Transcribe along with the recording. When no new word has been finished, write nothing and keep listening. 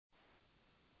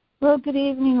Well, good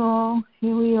evening, all.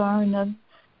 Here we are, another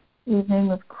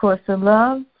evening of Course of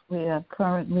Love. We are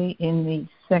currently in the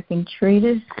second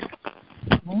treatise.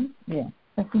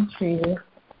 Second treatise.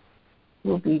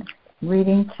 We'll be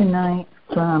reading tonight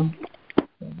from...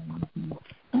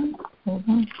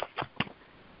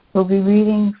 We'll be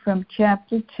reading from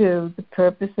Chapter 2, The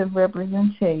Purpose of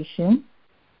Representation.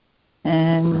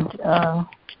 And I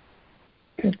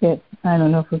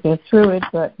don't know if we'll get through it,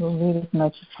 but we'll read as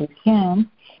much as we can.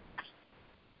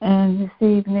 And this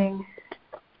evening,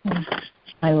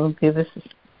 I will give us a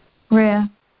prayer.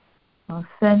 I'll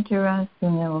center us,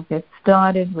 and then we'll get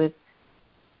started with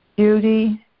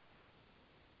Judy,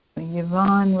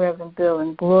 Yvonne, Reverend Bill,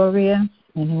 and Gloria,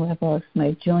 and whoever else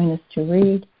might join us to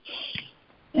read.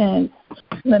 And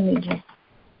let's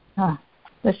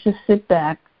just sit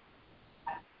back.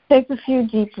 Take a few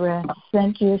deep breaths,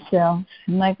 center yourself,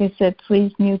 and like I said,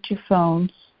 please mute your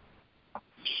phones.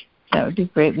 That would be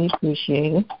greatly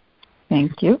appreciated.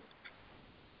 Thank you.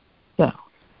 So,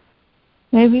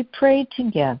 may we pray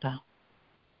together.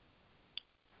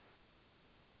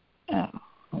 Oh,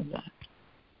 hold on.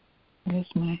 Where's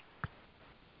my...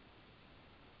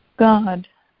 God,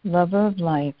 lover of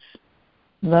life,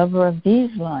 lover of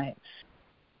these lives.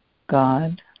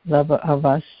 God, lover of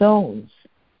our souls,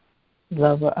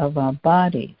 lover of our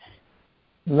bodies,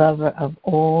 lover of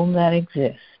all that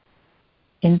exists.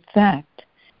 In fact,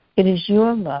 it is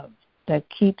your love that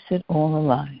keeps it all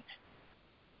alive.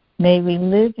 May we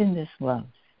live in this love.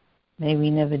 May we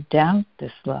never doubt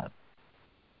this love.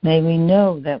 May we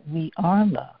know that we are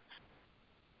love,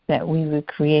 that we were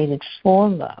created for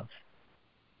love,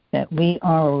 that we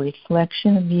are a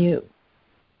reflection of you,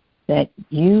 that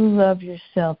you love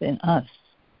yourself in us.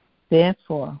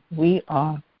 Therefore, we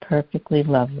are perfectly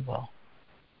lovable.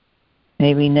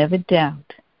 May we never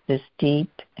doubt this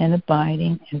deep and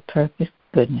abiding and perfect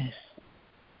goodness.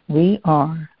 We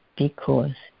are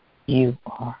because you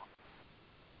are.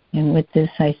 And with this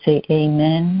I say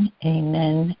amen,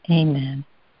 amen, amen.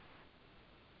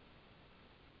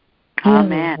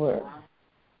 Amen. Feel the words.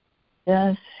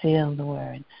 Just feel the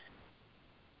words.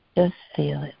 Just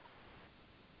feel it.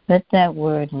 Let that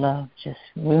word love just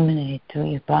ruminate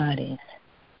through your bodies.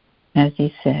 As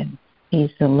he said,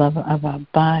 he's the lover of our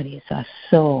bodies, our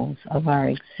souls, of our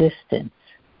existence.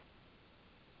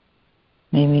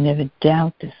 May we never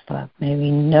doubt this love. May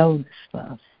we know this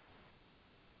love.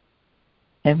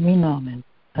 Every moment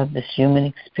of this human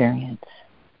experience.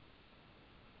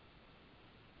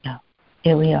 Now,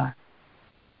 here we are.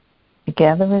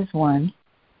 Together as one.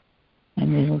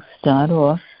 And we will start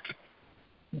off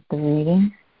with the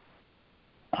reading.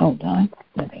 Hold on.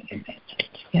 Let me get that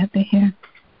together here.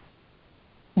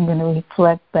 I'm going to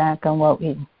reflect back on what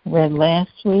we read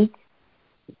last week.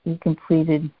 We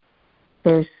completed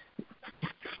we're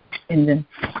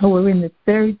in the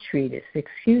third treatise.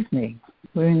 Excuse me.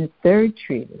 We're in the third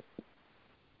treatise,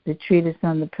 the treatise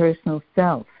on the personal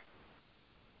self.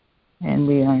 And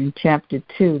we are in Chapter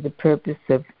 2, The Purpose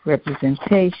of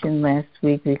Representation. Last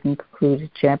week we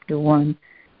concluded Chapter 1,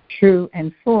 True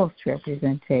and False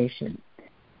Representation.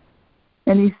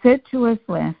 And he said to us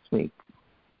last week,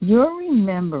 your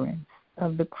remembrance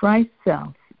of the Christ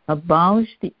self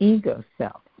abolished the ego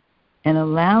self and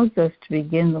allows us to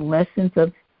begin the lessons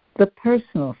of the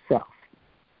personal self.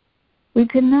 We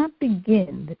could not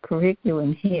begin the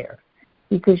curriculum here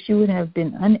because you would have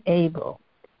been unable,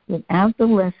 without the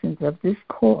lessons of this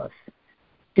course,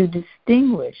 to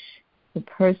distinguish the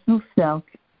personal self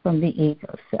from the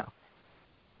ego self.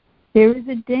 There is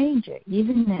a danger,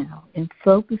 even now, in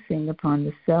focusing upon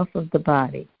the self of the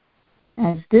body,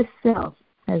 as this self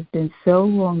has been so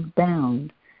long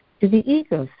bound to the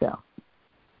ego self.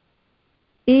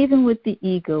 Even with the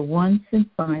ego once and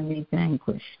finally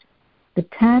vanquished, the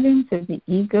patterns of the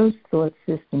ego's thought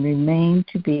system remain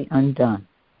to be undone.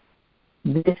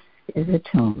 This is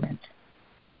atonement.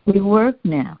 We work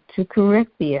now to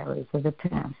correct the errors of the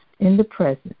past in the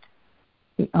present,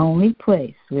 the only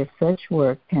place where such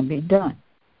work can be done.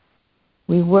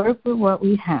 We work with what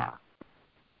we have,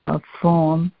 a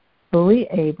form fully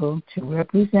able to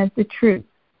represent the truth,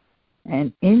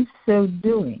 and in so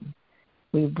doing,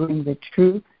 we bring the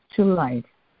truth to life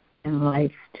and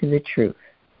life to the truth.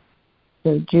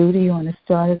 So, Judy, you want to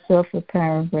start us off with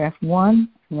paragraph 1,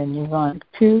 and then move on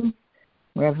to 2,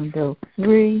 Reverend Bill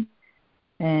 3,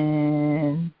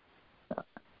 and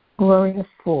Gloria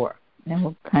 4. And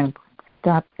we'll kind of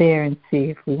stop there and see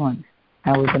if we want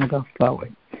how we're going to go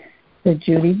forward. So,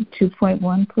 Judy,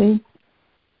 2.1, please.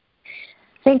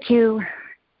 Thank you.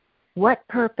 What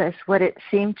purpose would it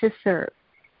seem to serve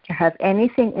to have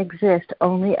anything exist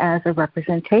only as a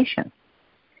representation?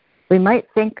 We might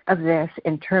think of this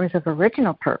in terms of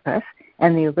original purpose,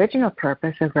 and the original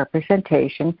purpose of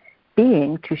representation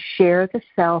being to share the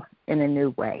self in a new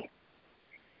way.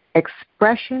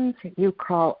 Expressions you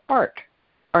call art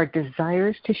are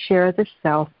desires to share the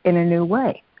self in a new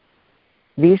way.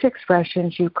 These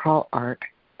expressions you call art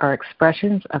are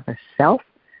expressions of a self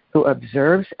who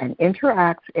observes and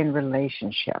interacts in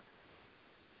relationship.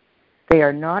 They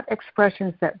are not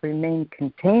expressions that remain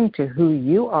contained to who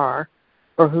you are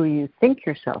or who you think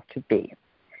yourself to be.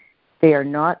 They are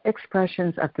not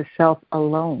expressions of the self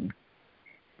alone.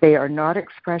 They are not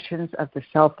expressions of the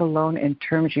self alone in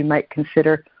terms you might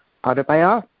consider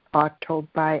autobiographical.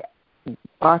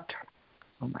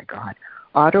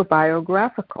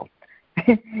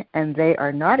 And they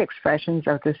are not expressions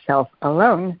of the self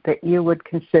alone that you would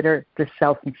consider the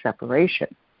self in separation.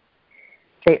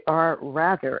 They are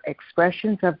rather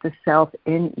expressions of the self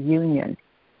in union,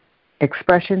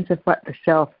 expressions of what the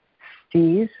self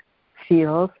sees,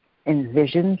 feels,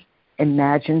 envisions,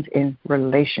 imagines in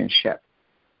relationship.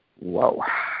 Whoa.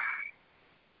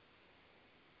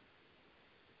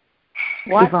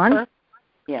 Yvonne?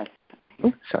 Yes.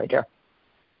 Oh, sorry, dear.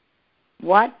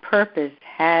 What purpose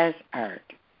has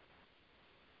art?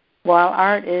 While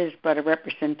art is but a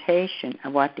representation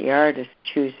of what the artist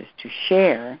chooses to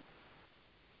share,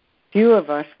 few of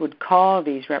us would call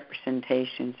these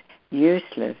representations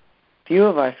useless. Few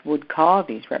of us would call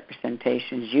these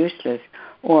representations useless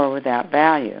or without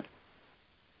value.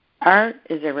 Art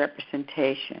is a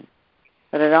representation,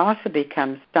 but it also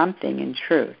becomes something in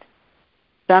truth,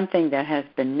 something that has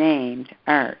been named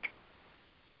art.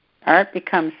 Art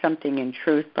becomes something in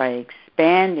truth by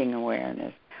expanding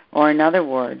awareness, or in other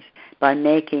words, by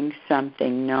making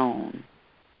something known.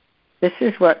 This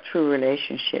is what true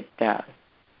relationship does,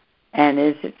 and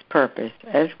is its purpose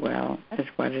as well as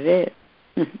what it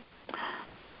is.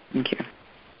 Thank you.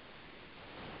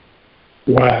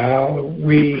 Well,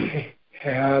 we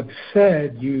have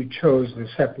said you chose the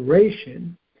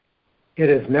separation. It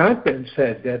has not been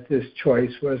said that this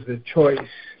choice was the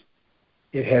choice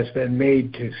it has been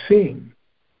made to seem.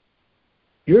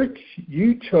 You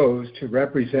chose to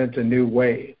represent a new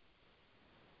way.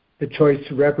 The choice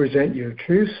to represent your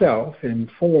true self in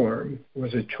form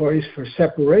was a choice for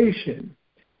separation,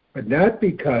 but not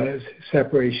because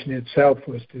separation itself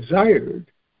was desired,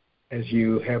 as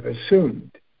you have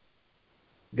assumed.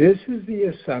 This is the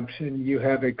assumption you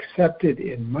have accepted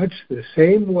in much the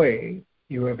same way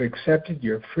you have accepted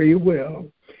your free will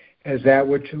as that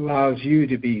which allows you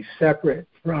to be separate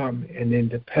from and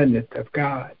independent of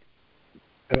God.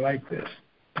 I like this.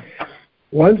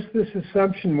 Once this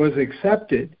assumption was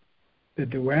accepted, the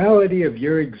duality of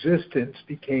your existence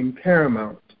became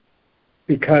paramount,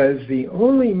 because the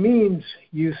only means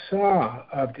you saw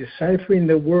of deciphering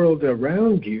the world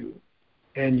around you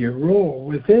and your role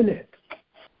within it,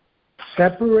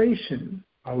 separation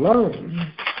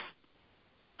alone,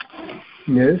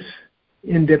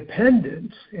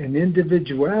 independence, and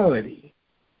individuality,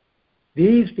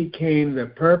 these became the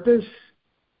purpose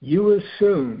you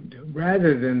assumed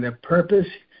rather than the purpose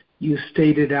you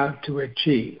stated out to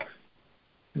achieve,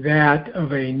 that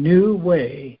of a new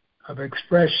way of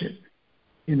expression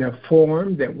in a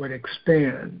form that would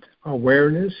expand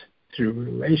awareness through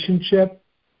relationship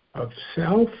of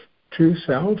self, true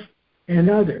self, and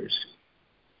others.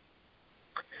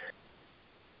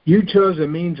 You chose a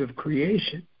means of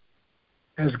creation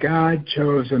as God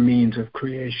chose a means of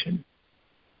creation.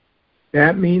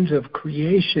 That means of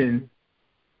creation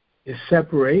is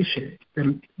separation.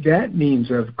 That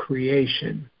means of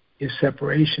creation is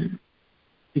separation,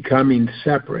 becoming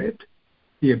separate,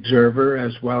 the observer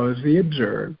as well as the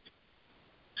observed,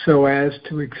 so as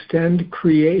to extend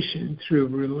creation through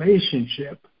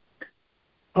relationship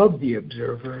of the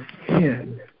observer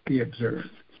and the observed.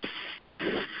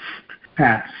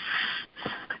 Pass.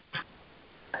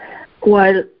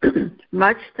 While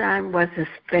much time was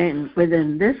spent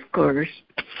within this course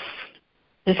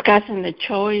discussing the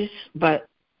choice, but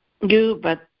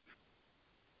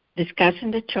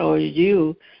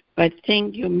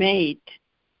think you made,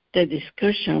 the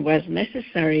discussion was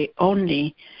necessary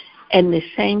only in the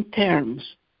same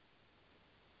terms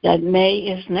that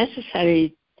is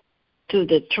necessary to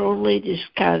thoroughly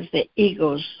discuss the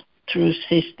ego's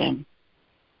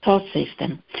thought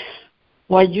system.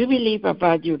 What you believe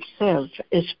about yourself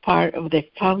is part of the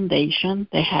foundation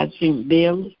that has been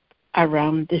built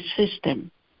around the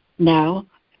system. Now,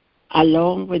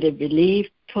 along with the belief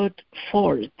put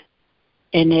forth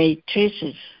in a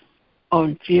thesis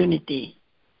on unity,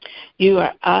 you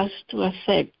are asked to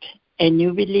accept a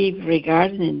new belief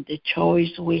regarding the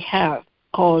choice we have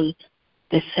called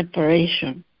the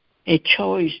separation. a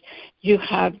choice you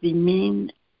have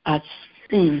deemed as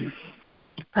sin.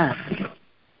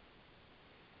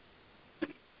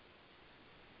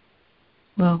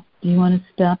 Well, do you want to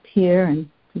stop here? And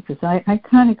because I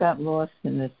kind of got lost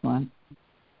in this one.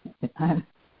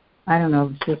 I don't know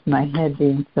if it's just my head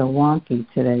being so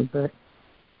wonky today, but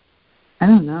I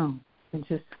don't know. It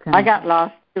just kind I got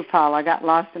lost too, Paul. I got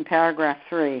lost in paragraph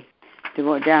 3 to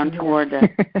go down toward the...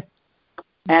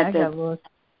 I got lost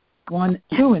 1,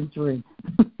 2, and 3.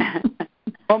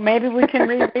 Well, maybe we can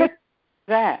reread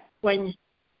that.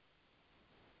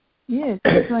 Yes,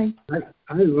 it's like...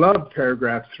 I love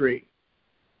paragraph 3.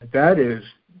 That is,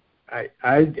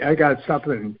 I got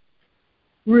something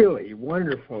really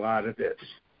wonderful out of this.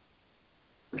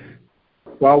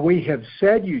 While we have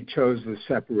said you chose the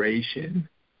separation,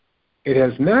 it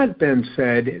has not been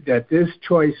said that this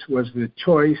choice was the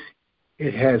choice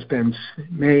it has been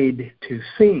made to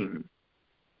seem.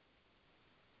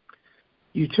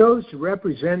 You chose to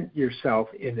represent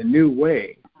yourself in a new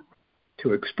way,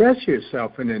 to express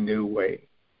yourself in a new way,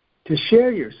 to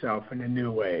share yourself in a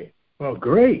new way. Well,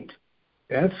 great.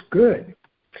 That's good.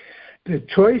 The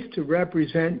choice to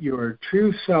represent your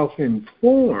true self in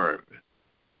form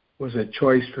was a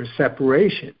choice for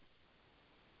separation,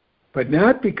 but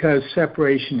not because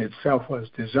separation itself was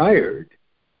desired,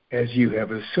 as you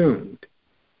have assumed.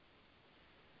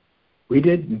 We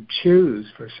didn't choose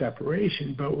for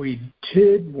separation, but we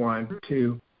did want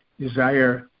to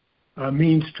desire a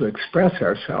means to express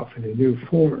ourselves in a new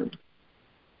form.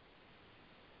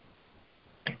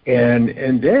 And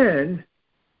then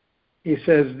he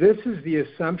says, this is the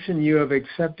assumption you have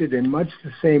accepted in much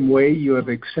the same way you have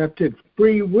accepted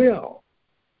free will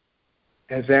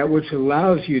as that which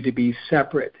allows you to be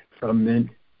separate from and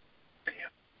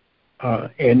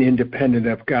independent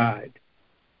of God.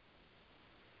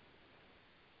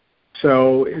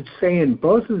 So it's saying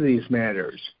both of these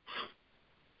matters,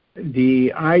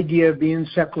 the idea of being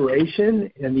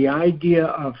separation and the idea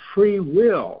of free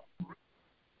will,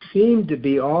 seem to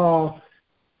be all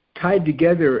tied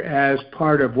together as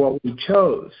part of what we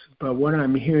chose. But what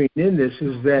I'm hearing in this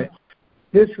is that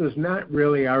this was not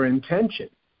really our intention.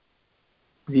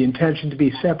 The intention to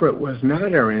be separate was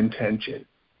not our intention,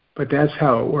 but that's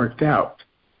how it worked out.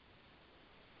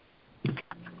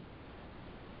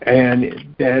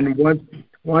 And then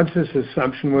once this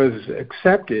assumption was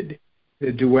accepted,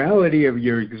 the duality of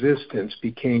your existence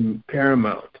became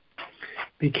paramount,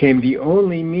 became the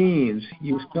only means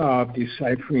you saw of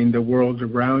deciphering the world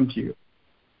around you.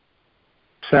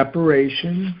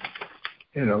 Separation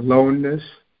and aloneness,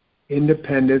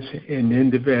 independence and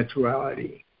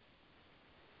individuality.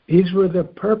 These were the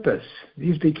purpose.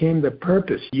 These became the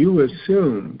purpose you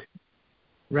assumed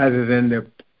rather than the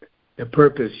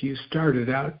purpose you started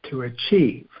out to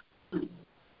achieve,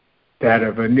 that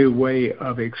of a new way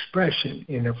of expression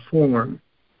in a form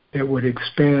that would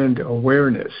expand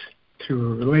awareness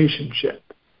through a relationship.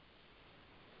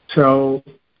 So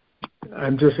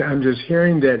I'm just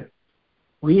hearing that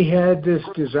we had this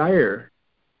desire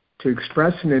to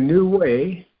express in a new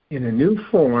way, in a new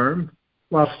form,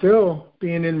 while still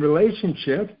being in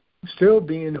relationship, still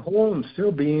being whole, and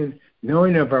still being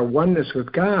knowing of our oneness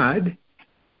with God.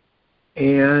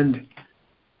 And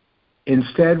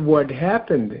instead, what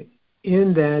happened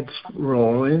in that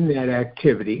role, in that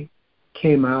activity,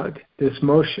 came out this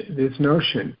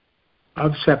notion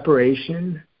of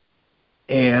separation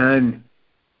and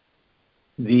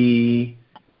the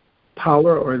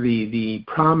power or the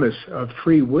promise of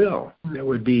free will that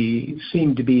would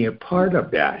seem to be a part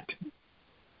of that.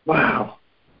 Wow.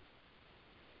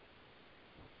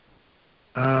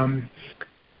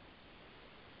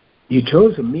 You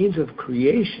chose a means of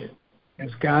creation as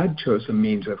God chose a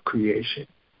means of creation.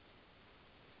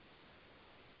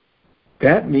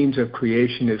 That means of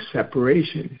creation is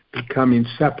separation, becoming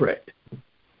separate.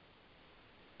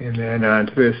 And then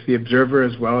onto this, the observer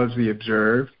as well as the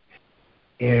observed,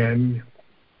 and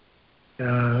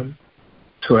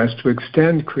so as to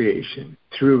extend creation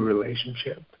through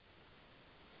relationship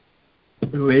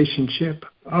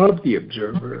of the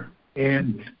observer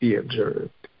and the observed.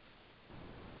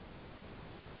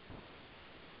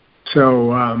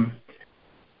 So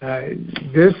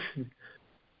this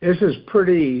is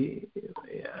pretty.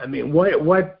 I mean,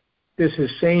 what this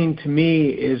is saying to me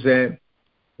is that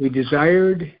we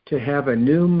desired to have a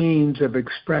new means of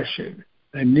expression,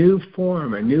 a new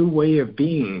form, a new way of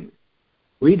being.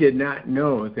 We did not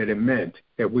know that it meant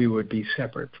that we would be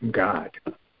separate from God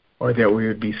or that we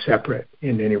would be separate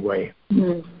in any way.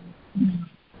 Mm-hmm.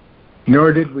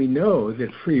 Nor did we know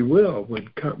that free will would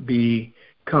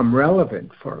become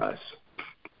relevant for us.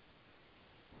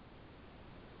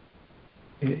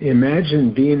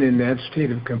 Imagine being in that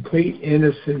state of complete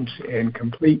innocence and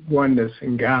complete oneness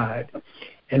in God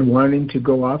and wanting to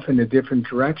go off in a different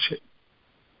direction.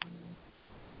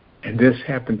 And this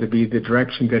happened to be the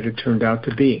direction that it turned out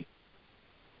to be.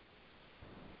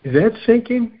 Is that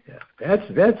sinking?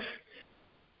 That's.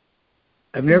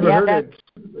 I've never heard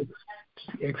it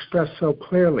expressed so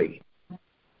clearly.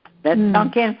 That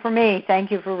sunk in for me. Thank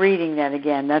you for reading that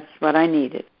again. That's what I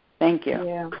needed. Thank you.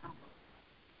 Yeah.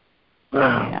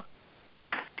 Wow. Yeah.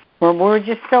 Well, we're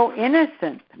just so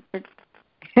innocent. We're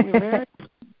very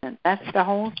innocent. That's the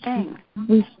whole thing.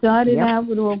 We started out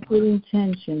with all good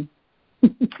intention.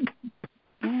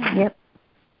 Yep.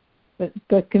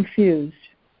 But confused.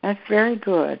 That's very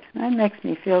good. That makes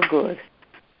me feel good.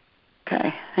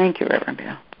 Okay. Thank you, Reverend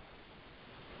Bill.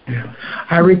 Yeah.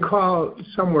 I recall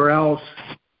somewhere else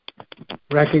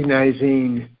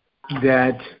recognizing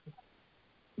that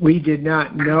we did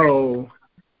not know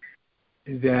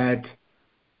that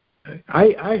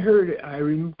I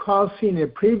recall seeing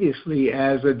it previously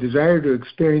as a desire to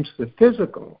experience the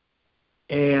physical,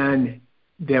 and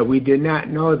that we did not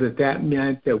know that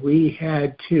meant that we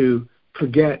had to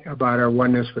forget about our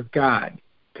oneness with God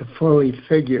to fully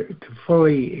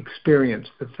experience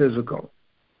the physical,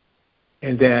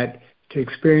 and that to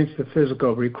experience the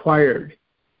physical required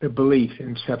the belief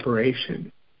in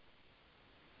separation.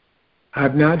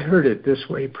 I've not heard it this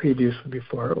way previously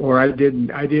before, or I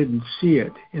didn't see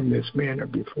it in this manner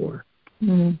before.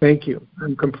 Mm. Thank you.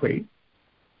 I'm complete.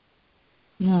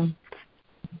 Yeah.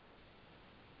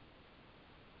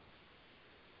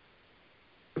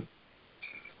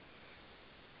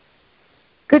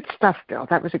 Good stuff, Bill.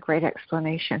 That was a great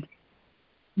explanation.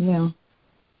 Yeah.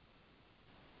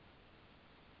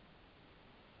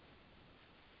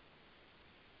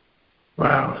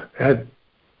 Wow.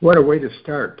 What a way to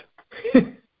start.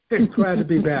 Glad to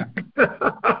be back.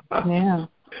 Yeah.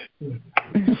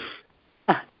 You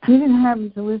didn't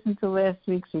happen to listen to last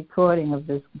week's recording of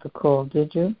the call,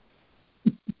 did you?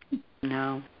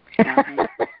 No.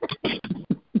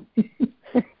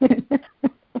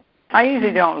 I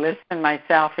usually don't listen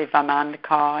myself if I'm on the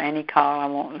call. Any call, I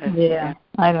won't listen. Yeah,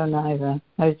 I don't either.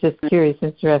 I was just curious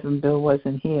since Reverend Bill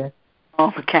wasn't here.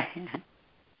 Oh, okay.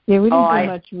 Yeah, we didn't do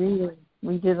much reading.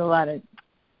 We did a lot of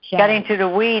chat. Got into the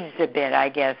weeds a bit, I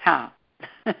guess, huh?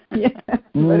 Yeah.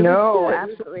 No,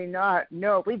 absolutely not.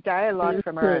 No, we dialogue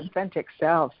from our authentic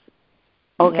selves.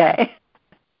 Okay.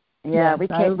 Yeah, we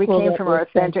came from our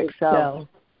authentic selves.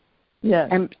 Yeah.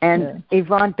 And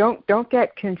Yvonne, don't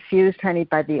get confused, honey,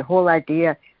 by the whole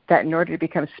idea that in order to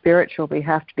become spiritual, we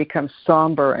have to become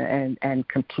somber and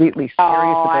completely serious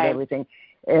about everything.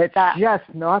 It's just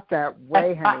not that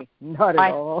way, honey. Not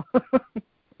at all.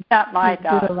 Not my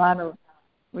thought.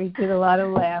 We did a lot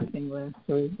of laughing last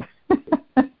week.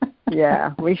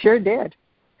 Yeah, we sure did.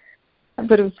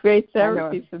 But it was great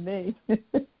therapy for me.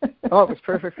 Oh, it was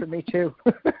perfect for me too.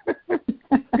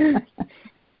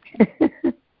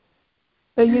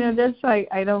 But that's why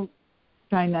I don't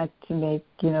try not to make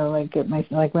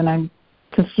like when I'm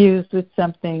confused with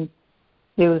something.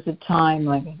 There was a time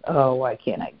like, oh, why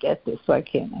can't I get this? Why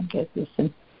can't I get this?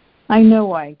 And I know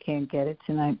why I can't get it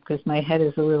tonight because my head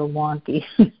is a little wonky.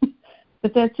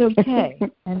 But that's okay.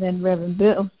 And then Reverend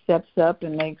Bill steps up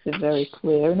and makes it very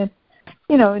clear. And it's,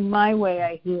 in my way,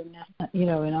 I hear, in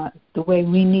the way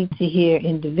we need to hear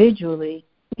individually,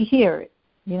 we hear it,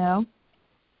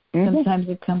 Mm-hmm. Sometimes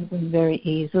it comes in very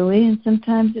easily, and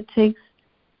sometimes it takes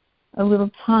a little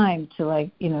time to,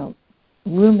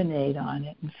 ruminate on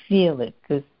it and feel it.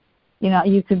 Because,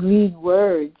 you could read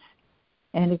words,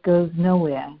 and it goes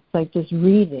nowhere. It's like just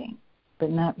reading, but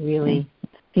not really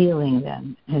feeling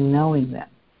them and knowing them.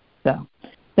 So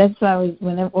that's why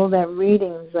when all that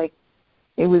reading was like,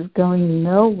 it was going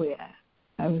nowhere.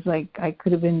 I was like, I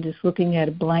could have been just looking at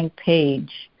a blank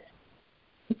page.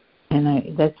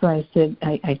 And that's why I said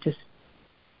I just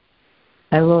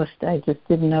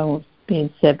didn't know what was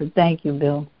being said. But thank you,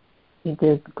 Bill. You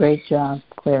did a great job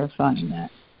clarifying that.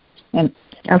 And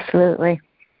absolutely.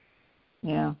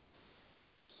 Yeah.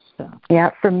 So. Yeah,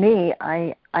 for me,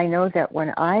 I know that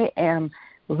when I am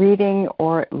reading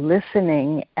or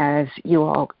listening as you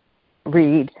all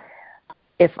read,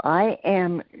 if I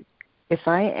am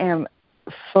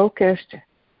focused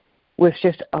with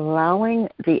just allowing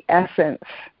the essence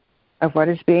of what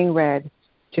is being read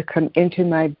to come into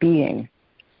my being,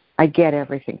 I get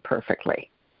everything perfectly.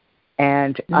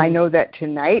 And I know that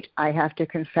tonight I have to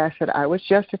confess that I was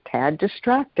just a tad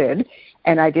distracted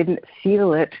and I didn't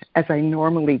feel it as I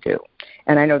normally do.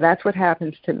 And I know that's what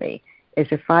happens to me, is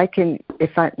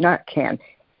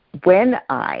when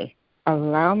I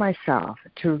allow myself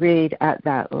to read at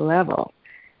that level,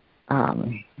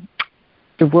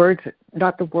 the words,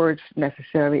 not the words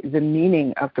necessarily, the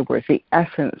meaning of the words, the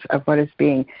essence of what is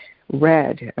being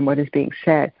read and what is being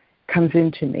said comes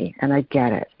into me, and I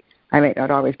get it. I may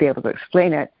not always be able to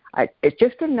explain it. It's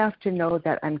just enough to know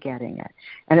that I'm getting it.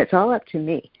 And it's all up to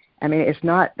me. I mean, it's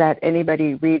not that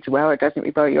anybody reads well or doesn't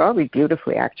read well. You all read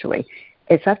beautifully, actually.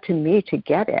 It's up to me to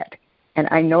get it. And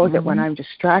I know that when I'm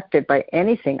distracted by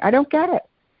anything, I don't get it.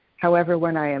 However,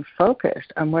 when I am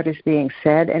focused on what is being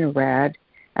said and read,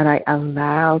 and I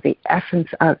allow the essence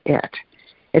of it,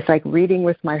 it's like reading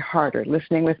with my heart or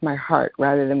listening with my heart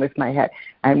rather than with my head.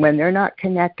 And when they're not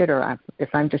connected, or if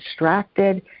I'm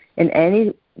distracted in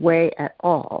any way at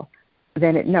all,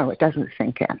 then it doesn't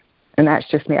sink in. And that's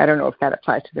just me. I don't know if that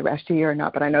applies to the rest of you or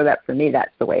not, but I know that for me,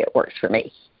 that's the way it works for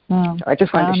me. So I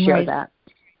just wanted to share that.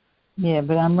 Yeah,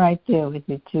 but I'm right there with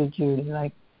you too, Judy.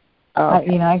 Like,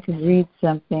 okay. I could read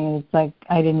something, and it's like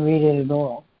I didn't read it at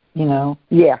all.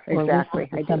 Yeah, exactly.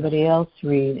 Or somebody else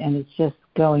read, and it's just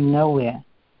going nowhere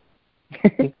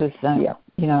because either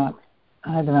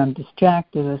I'm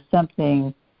distracted or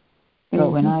something.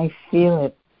 But when I feel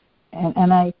it,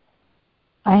 and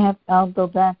I'll go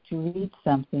back to read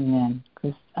something then,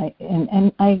 because I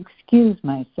excuse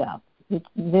myself.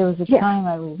 There was a time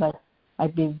I was like,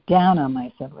 I'd be down on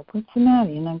myself, like, what's the matter?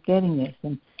 You're not getting this,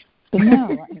 but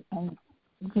no,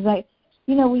 because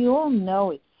we all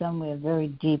know it's somewhere very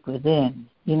deep within,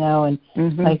 and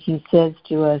like he says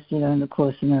to us, in the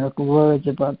Course in Miracle, words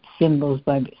about symbols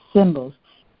by symbols,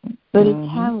 but it's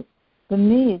how, for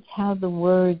me, it's how the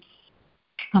words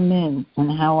come in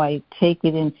and how I take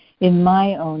it in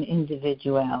my own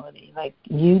individuality, like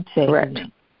you take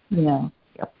it in,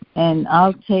 and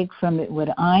I'll take from it what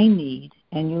I need,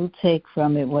 and you'll take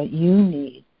from it what you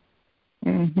need.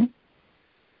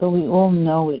 But we all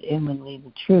know it inwardly,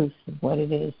 the truth of what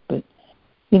it is. But,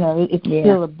 it's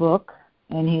still a book,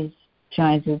 and he's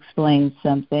trying to explain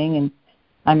something. And,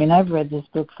 I mean, I've read this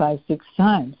book 5-6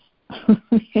 times.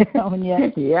 And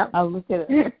yet I'll look at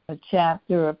a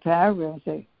chapter or a paragraph and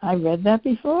say, I read that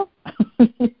before?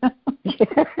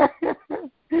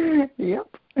 Yep.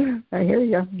 I hear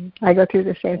you. I go through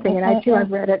the same thing, and I too,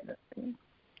 I've read it.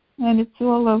 And it's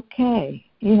all okay.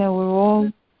 We're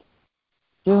all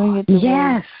doing it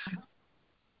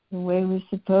the way we're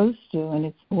supposed to, and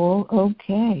it's all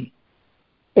okay.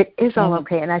 It is all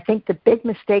okay, and I think the big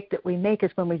mistake that we make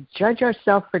is when we judge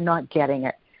ourselves for not getting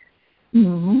it.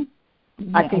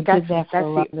 I think that's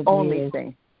the only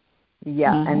thing.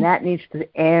 And that needs to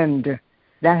end.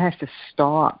 That has to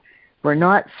stop. We're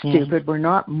not stupid. We're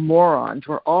not morons.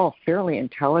 We're all fairly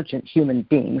intelligent human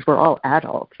beings. We're all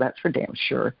adults. That's for damn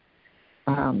sure.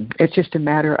 It's just a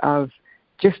matter of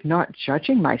just not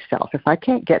judging myself. If I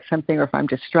can't get something, or if I'm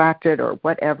distracted or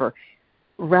whatever,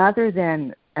 rather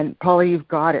than, and Paula, you've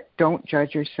got it, don't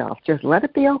judge yourself. Just let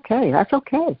it be okay. That's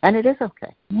okay. And it is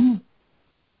okay.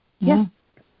 Yeah.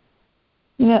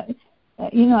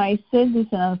 I said this,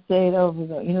 and I'll say it over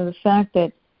again. The fact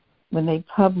that when they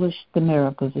published the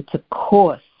miracles, it's a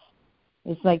course.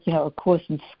 It's like, a course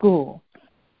in school.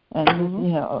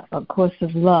 And, a course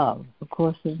of love, a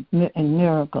course in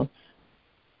miracles.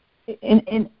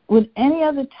 And with any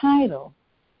other title,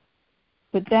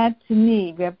 but that to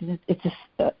me represents, it's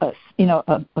a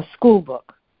school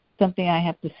book, something I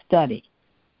have to study.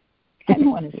 I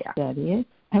don't want to study it.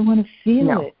 I want to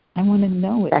feel it. I want to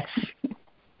know it.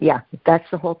 That's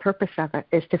the whole purpose of it,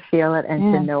 is to feel it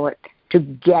and to know it, to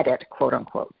get it, quote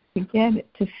unquote. To get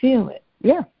it, to feel it.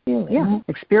 Feel it. Huh?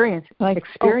 Experience like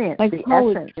the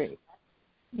poetry.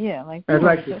 essence. Like I'd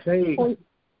like to say,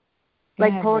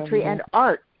 like poetry and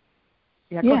art.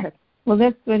 Go ahead. Well,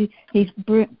 that's what he's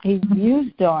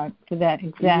used art for that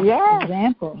exact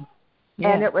example.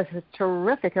 And it was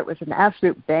terrific. It was an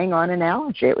absolute bang-on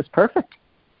analogy. It was perfect.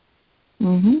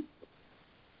 I'd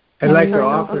like to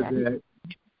offer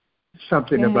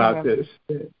something about this.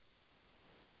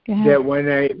 That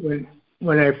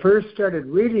when I first started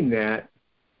reading that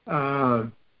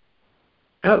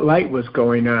light was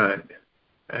going on.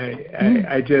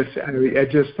 I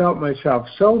just felt myself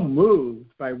so moved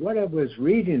by what I was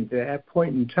reading at that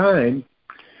point in time,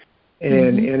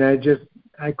 and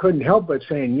I couldn't help but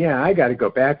saying, I got to go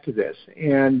back to this.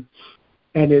 And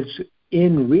it's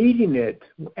in reading it,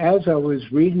 as I was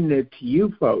reading it to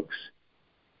you folks,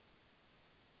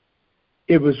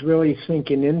 it was really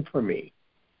sinking in for me.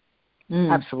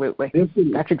 Absolutely.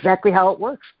 That's exactly how it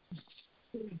works.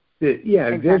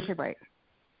 Exactly right.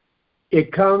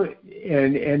 It comes,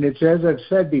 and it's as I've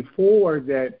said before,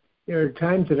 that there are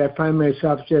times that I find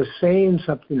myself just saying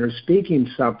something or speaking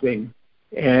something,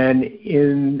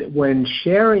 and when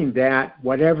sharing that,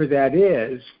 whatever that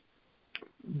is,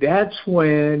 that's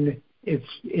when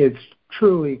it's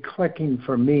truly clicking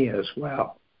for me as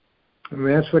well. I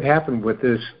mean, that's what happened with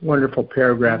this wonderful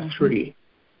paragraph 3.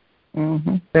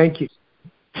 Mm-hmm. Thank you.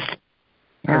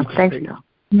 Yeah, thank you.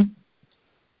 Mm-hmm.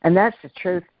 And that's the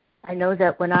truth. I know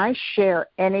that when I share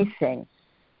anything,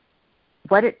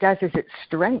 what it does is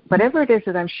whatever it is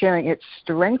that I'm sharing, it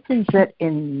strengthens it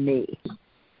in me.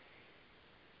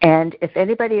 And if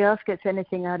anybody else gets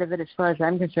anything out of it, as far as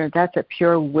I'm concerned, that's a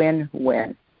pure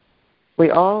win-win. We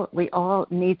all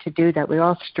need to do that. We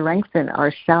all strengthen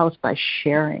ourselves by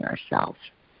sharing ourselves.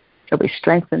 So we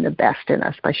strengthen the best in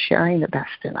us by sharing the best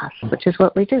in us, which is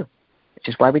what we do, which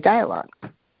is why we dialogue.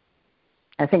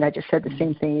 I think I just said the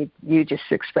same thing you just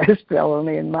expressed, Bill,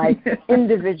 only in my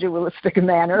individualistic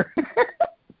manner.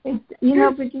 But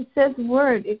you said the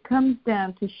word. It comes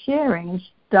down to sharing, and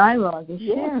dialogue is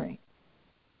sharing.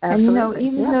 Absolutely.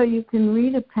 And, even though you can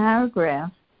read a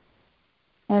paragraph,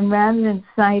 and rather than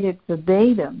cite it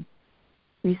verbatim,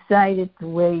 recite it the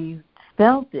way you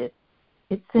felt it,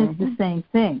 it says the same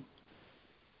thing.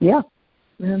 Yeah.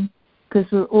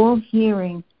 Because we're all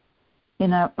hearing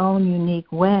in our own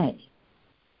unique way.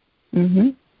 Mm-hmm.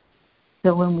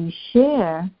 So when we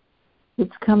share,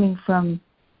 it's coming from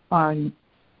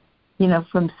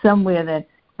from somewhere that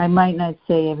I might not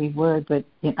say every word, but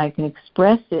I can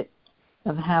express it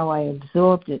of how I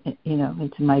absorbed it,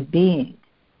 into my being.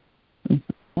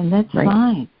 And that's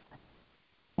fine.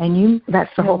 And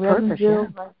that's the whole purpose,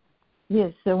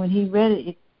 Yes, so when he read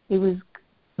it, it was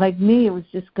like me, it was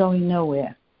just going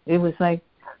nowhere. It was like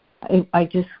I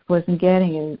just wasn't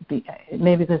getting it.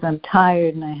 Maybe because I'm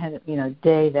tired and I had a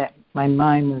day that my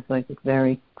mind was like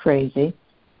very crazy,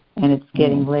 and it's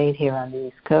getting late here on the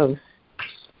East Coast.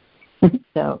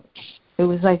 So it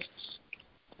was like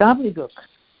gobbledygook,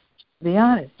 to be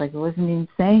honest. Like I wasn't even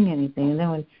saying anything. And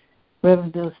then when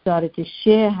Reverend Bill started to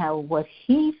share what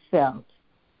he felt,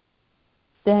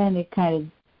 then it kind of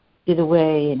did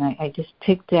away, and I just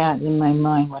picked out in my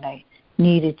mind what I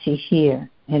needed to hear,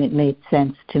 and it made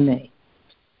sense to me.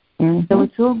 Mm-hmm. So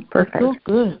it's all perfect. It's all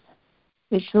good.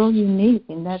 It's all unique,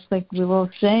 and that's like we're all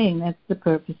saying, that's the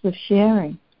purpose of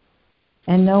sharing.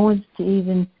 And no one's to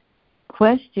even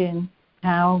question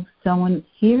how someone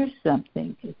hears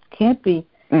something. It can't be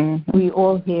we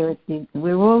all hear it.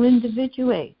 We're all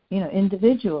individuals.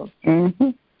 Mm-hmm.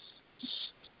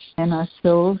 And our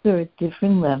souls are at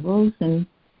different levels and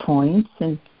points,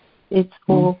 and it's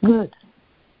all good.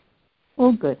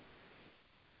 All good.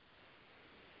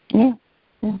 Yeah.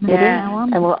 Yeah.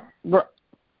 And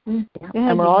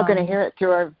we're all going to hear it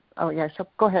through our. Oh yeah. So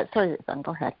go ahead. Sorry, Yvonne,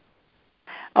 go ahead.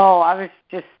 Oh, I was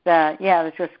just I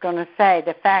was just going to say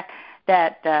the fact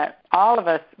that all of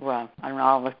us, well, I don't know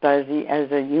all of us, but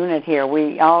as a unit here,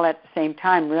 we all at the same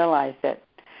time realized that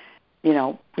we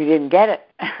didn't get it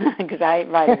because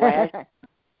right away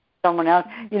someone else,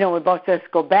 we both just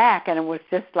go back, and it was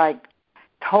just like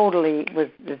totally was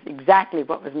exactly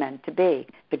what was meant to be,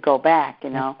 to go back,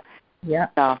 Yeah.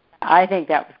 So I think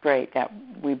that was great that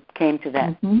we came to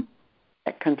that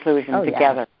that conclusion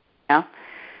together. Yeah.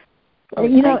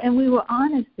 And we were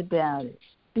honest about it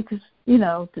because,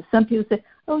 to some people say,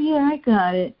 oh, yeah, I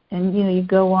got it. And, you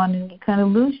go on and you kind of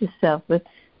lose yourself. But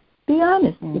be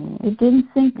honest, it didn't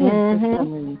sink in for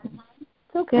some reason.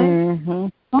 It's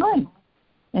okay. Fine.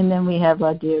 And then we have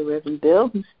our dear Reverend Bill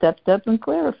who stepped up and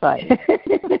clarified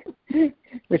it.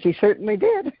 Which he certainly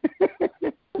did.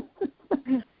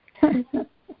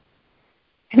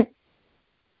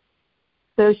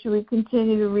 So should we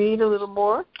continue to read a little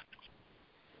more?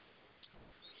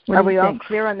 Are we all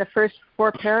clear on the first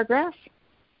 4 paragraphs?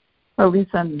 Well, at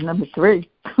least on number 3.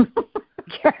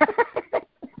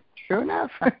 True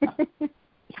enough.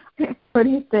 What do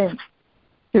you think?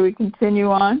 Should we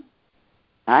continue on?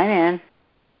 I'm in.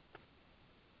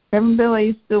 Reverend Bill, are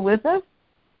you still with us?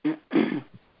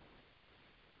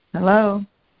 Hello?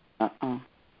 Uh-oh.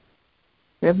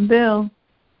 Reverend Bill?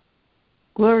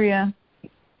 Gloria?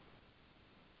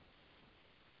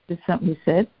 Is something you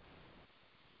said?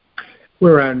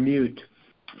 We're on mute.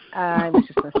 I was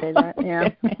just going to say that, yeah.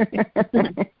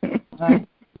 Right.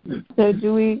 So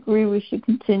do we agree we should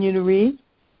continue to read?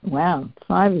 Wow,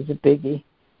 5 is a biggie.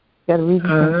 Got to read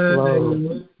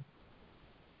it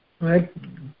slow.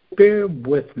 Bear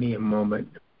with me a moment.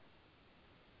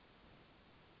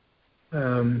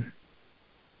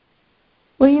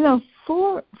 Well,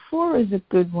 4 is a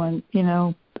good one,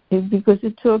 because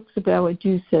it talks about what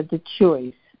you said, the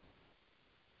choice.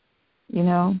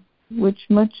 Which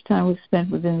much time was spent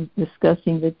within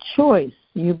discussing the choice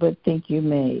you but think you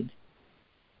made.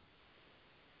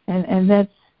 And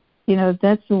that's,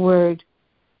 that's a word,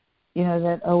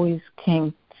 that always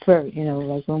came first,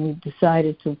 like when we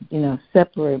decided to,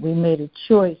 separate, we made a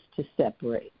choice to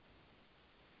separate.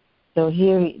 So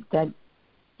here, that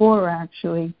 4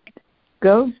 actually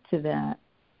goes to that.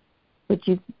 But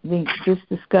you think this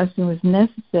discussion was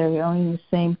necessary only in the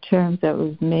same terms that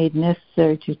was made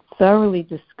necessary to thoroughly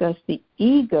discuss the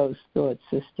ego's thought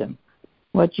system.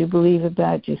 What you believe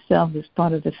about yourself is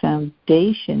part of the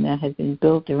foundation that has been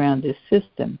built around this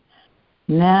system.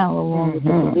 Now, along with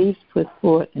the beliefs put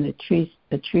forth in a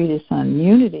treatise on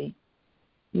unity,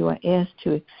 you are asked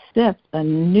to accept a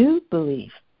new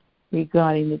belief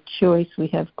regarding the choice we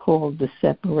have called the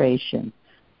separation,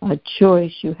 a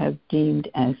choice you have deemed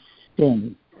as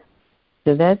sin.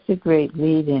 So that's a great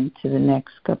lead-in to the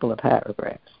next couple of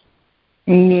paragraphs.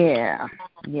 Yeah.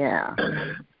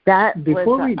 That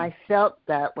was. I felt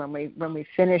that when we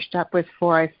finished up with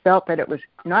 4, I felt that it was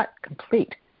not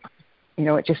complete.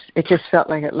 It just felt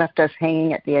like it left us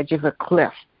hanging at the edge of a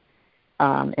cliff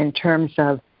in terms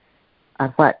of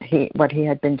what he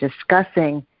had been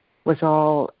discussing was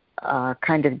all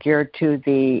kind of geared to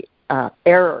the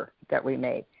error that we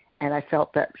made. And I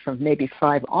felt that from maybe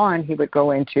 5 on, he would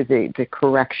go into the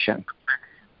correction.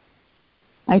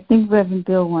 I think Reverend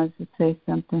Bill wants to say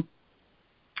something.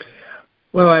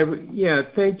 Well,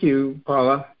 thank you,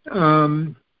 Paula.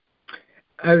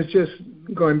 I was just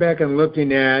going back and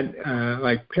looking at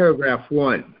like paragraph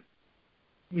 1,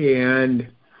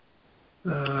 and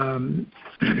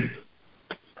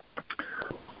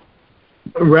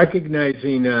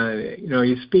recognizing,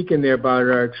 he's speaking there about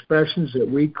our expressions that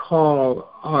we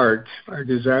call art, our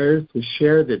desire to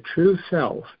share the true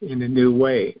self in a new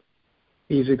way.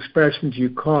 These expressions you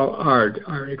call art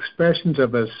are expressions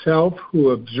of a self who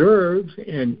observes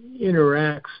and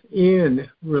interacts in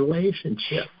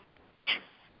relationship.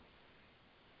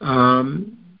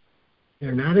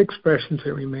 They're not expressions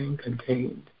that remain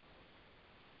contained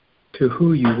to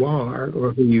who you are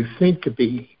or who you think to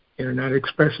be. They're not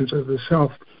expressions of the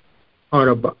self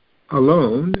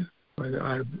alone.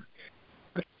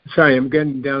 Sorry, I'm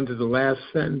getting down to the last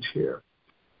sentence here.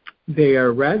 They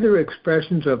are rather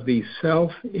expressions of the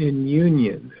self in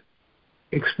union,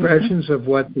 expressions of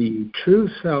what the true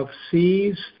self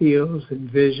sees, feels,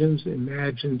 envisions,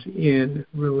 imagines in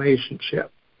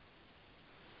relationship.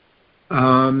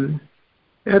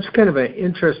 That's kind of an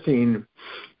interesting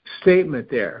statement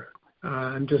there.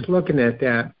 I'm just looking at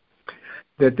that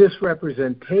this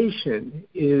representation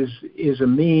is a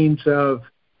means of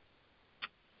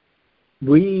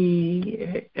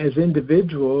we as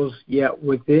individuals, yet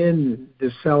within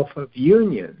the self of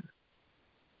union,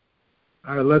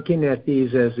 are looking at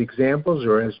these as examples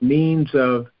or as means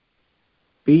of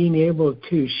being able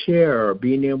to share or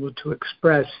being able to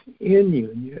express in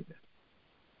union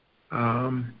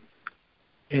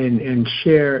and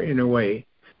share in a way.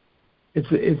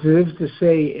 It's as if to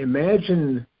say,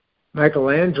 imagine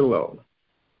Michelangelo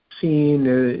seeing,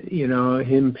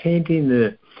 him painting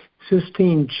the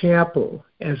Sistine Chapel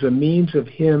as a means of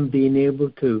him being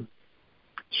able to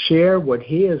share what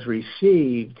he has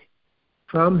received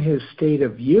from his state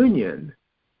of union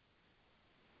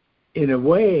in a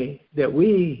way that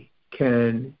we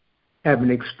can have and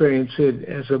experience it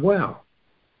as well.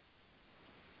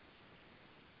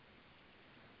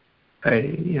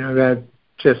 That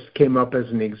just came up as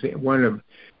an example.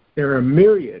 There are a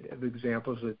myriad of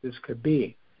examples that this could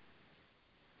be.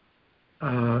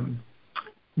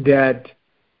 That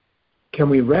can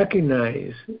we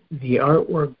recognize the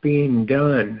artwork being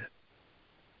done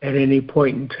at any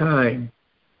point in time?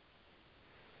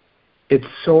 It's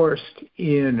sourced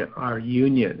in our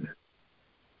union.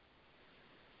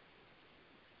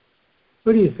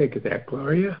 What do you think of that,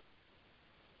 Gloria?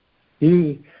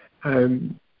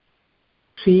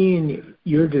 Seeing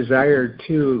your desire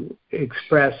to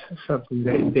express something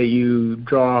that you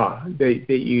draw, that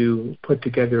you put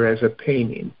together as a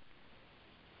painting,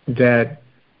 that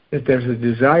there's a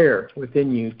desire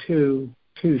within you to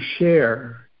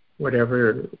share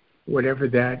whatever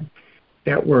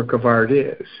that work of art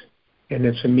is, and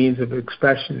it's a means of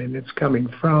expression, and it's coming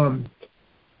from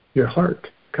your heart,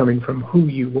 coming from who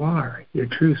you are, your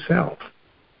true self.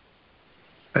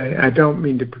 I don't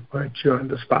mean to put you on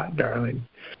the spot, darling,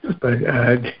 but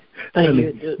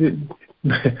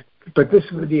but this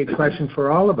would be a question for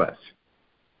all of us.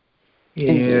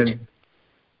 And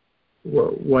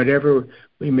whatever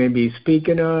we may be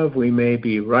speaking of, we may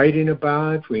be writing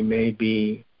about, we may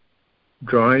be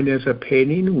drawing as a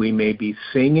painting, we may be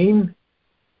singing.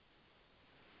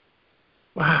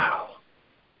 Wow.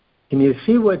 Can you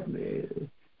see what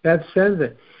that says?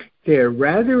 They are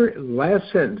rather,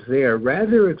 last sentence, they are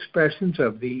rather expressions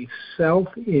of the self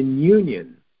in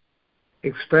union,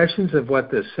 expressions of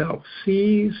what the self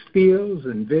sees, feels,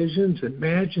 envisions,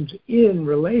 imagines in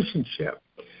relationship,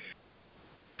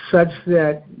 such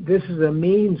that this is a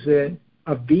means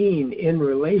of being in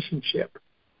relationship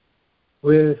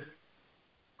with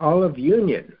all of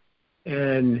union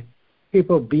and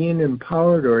people being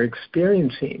empowered or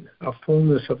experiencing a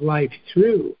fullness of life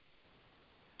through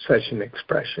such an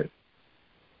expression.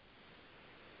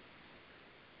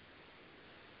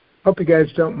 Hope you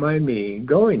guys don't mind me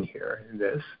going here in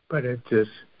this, but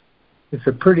it's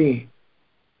a pretty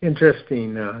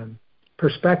interesting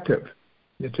perspective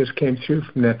that just came through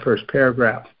from that first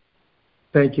paragraph.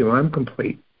 Thank you. I'm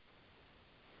complete.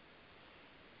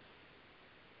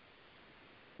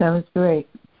 That was great.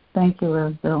 Thank you,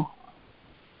 Roseville.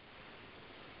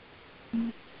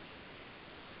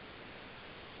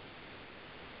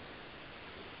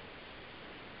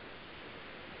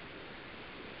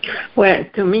 Well,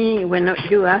 to me, when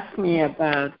you asked me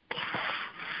about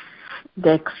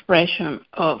the expression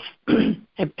of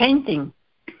a painting,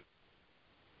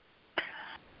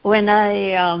 when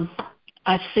I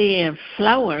see a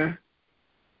flower,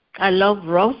 I love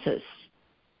roses.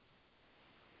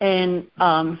 And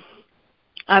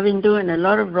I've been doing a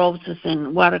lot of roses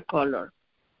in watercolor.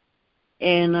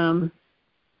 And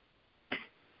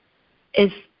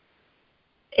it's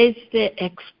the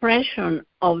expression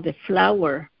of the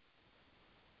flower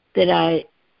that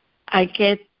I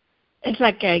get. It's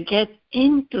like I get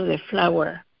into the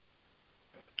flower.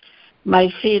 My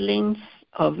feelings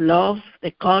of love,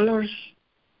 the colors,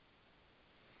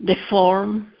 the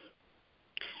form,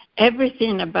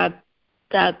 everything about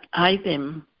that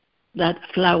item, that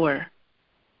flower,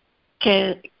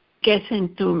 gets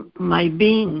into my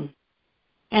being.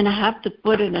 And I have to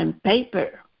put it on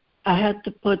paper. I have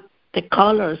to put the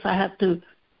colors. I have to,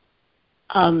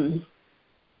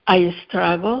 I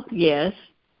struggle, yes,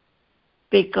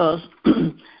 because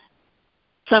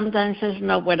sometimes it's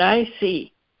not what I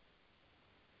see,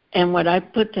 and what I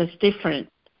put is different.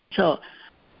 So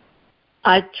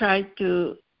I try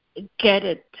to get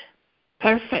it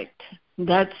perfect.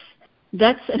 That's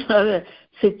another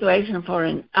situation for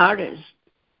an artist.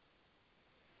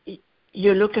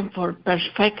 You're looking for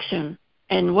perfection.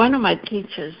 And one of my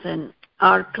teachers in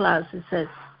art class says,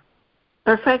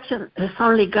 perfection is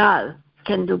only God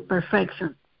can do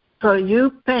perfection. So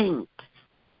you paint.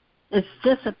 It's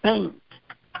just a paint.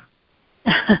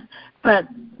 But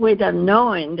without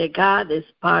knowing that God is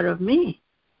part of me.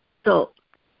 So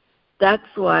that's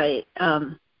why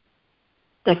the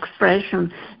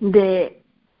expression, the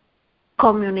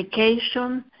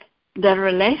communication, the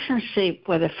relationship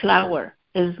with the flower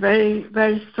is very,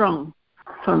 very strong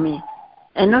for me.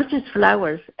 And not just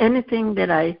flowers, anything that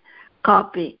I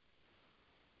copy,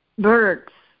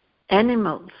 birds,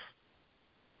 animals,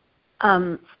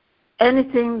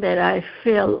 anything that I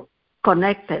feel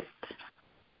connected.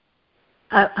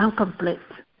 I'm complete.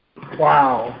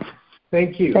 Wow.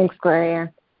 Thank you. Thanks,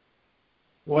 Gloria.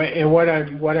 And what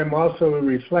I'm also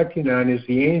reflecting on is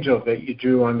the angel that you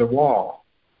drew on the wall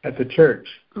at the church.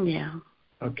 Yeah.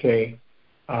 Okay.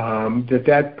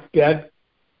 That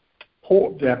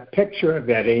picture of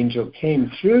that angel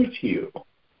came through to you.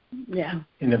 Yeah.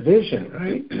 In a vision,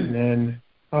 right? And then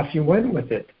off you went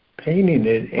with it, painting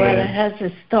it. Well, it has a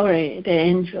story, the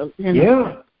angel. You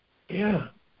know? Yeah.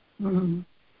 Mm-hmm.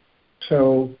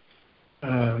 So,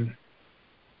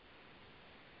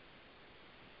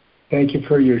 thank you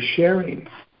for your sharing.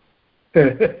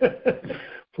 Sharing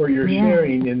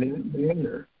in that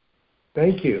manner.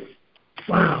 Thank you.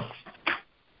 Wow.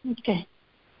 Okay.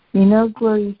 You know,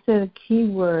 Gloria, you said a key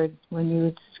word when you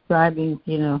were describing,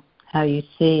 how you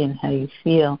see and how you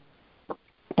feel.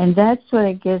 And that's what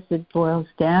I guess it boils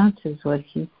down to, is what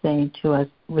he's saying to us,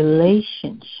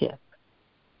 relationship.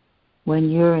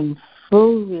 When you're in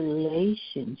full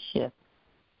relationship,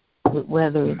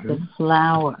 whether it's a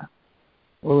flower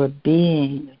or a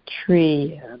being, a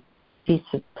tree, a piece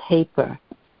of paper,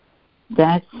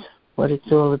 that's what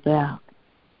it's all about.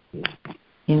 He's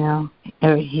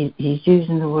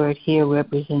using the word here,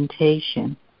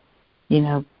 representation,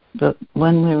 but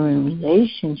when we're in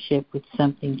relationship with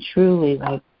something truly,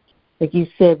 like you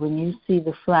said, when you see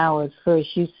the flower at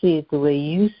first, you see it the way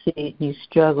you see it, and you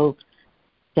struggle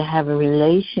to have a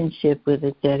relationship with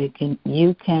it, that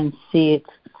you can see it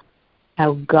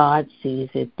how God sees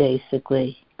it,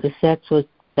 basically, because that's what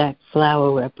that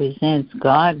flower represents.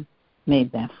 God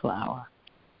made that flower.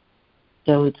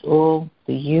 So it's all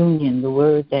the union, the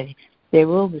word that they're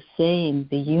all the same,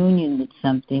 the union with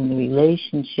something, the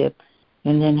relationship,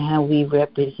 and then how we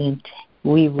represent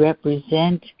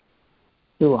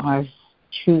through our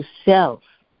true self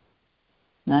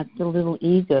not the little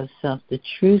ego self, the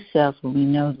true self, when we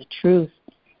know the truth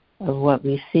of what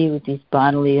we see with these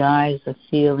bodily eyes or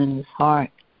feel in his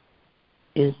heart,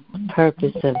 is the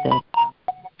purpose of that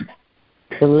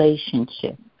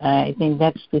relationship. I think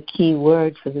that's the key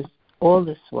word for this, all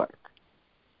this work.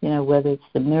 You know, whether it's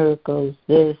the miracles,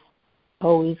 this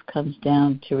always comes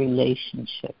down to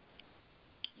relationship.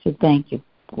 So thank you,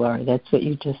 Gloria. That's what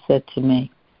you just said to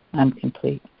me. I'm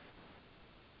complete.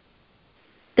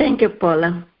 Thank you,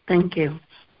 Paula. Thank you.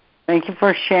 Thank you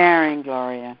for sharing,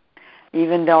 Gloria.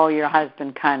 Even though your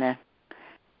husband kind of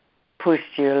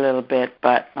pushed you a little bit,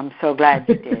 but I'm so glad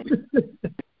you did.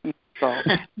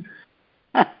 Okay.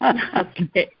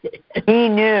 He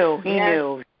knew.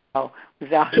 So it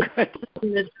was all good.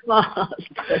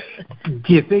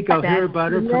 Do you think I'll hear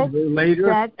about it from her later?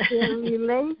 That's a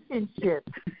relationship.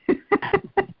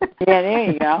 Yeah,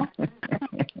 there you go.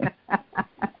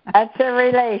 That's a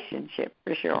relationship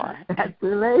for sure. That's a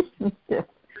relationship.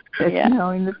 That's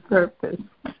knowing the purpose.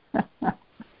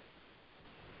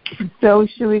 So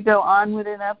should we go on with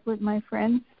and up with my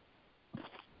friends?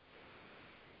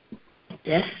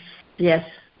 Yes.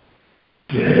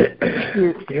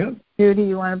 Judy,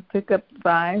 you want to pick up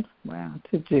 5? Wow,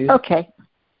 to do. Okay.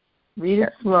 Read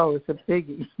it slow. It's a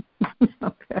biggie.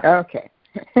 Okay.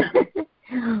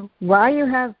 While you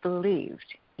have believed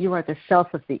you are the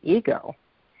self of the ego,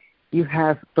 you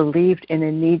have believed in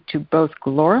a need to both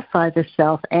glorify the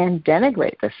self and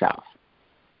denigrate the self.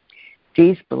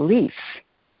 These beliefs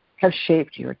have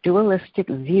shaped your dualistic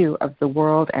view of the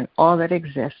world and all that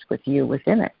exists with you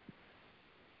within it.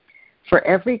 For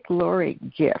every glory,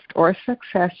 gift, or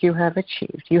success you have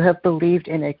achieved, you have believed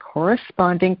in a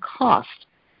corresponding cost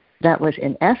that was,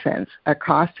 in essence, a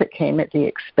cost that came at the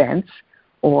expense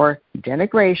or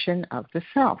denigration of the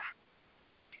self.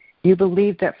 You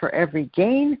believed that for every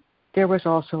gain, there was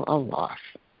also a loss.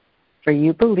 For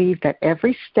you believed that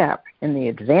every step in the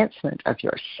advancement of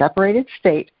your separated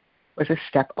state was a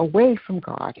step away from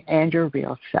God and your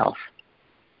real self.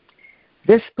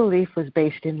 This belief was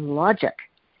based in logic,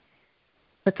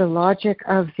 but the logic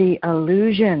of the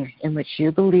illusion in which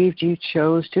you believed you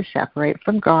chose to separate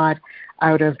from God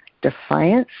out of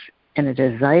defiance and a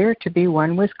desire to be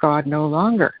one with God no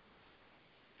longer.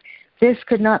 This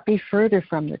could not be further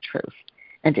from the truth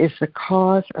and is the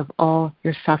cause of all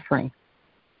your suffering.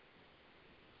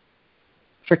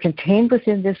 For contained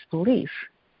within this belief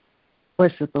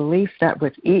was the belief that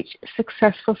with each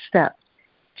successful step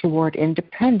toward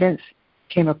independence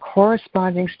came a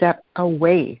corresponding step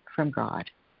away from God.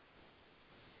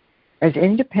 As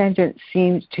independence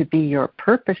seemed to be your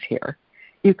purpose here,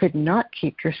 you could not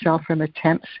keep yourself from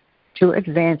attempts to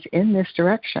advance in this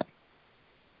direction.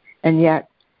 And yet,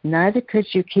 neither could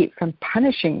you keep from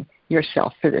punishing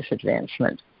yourself for this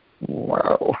advancement.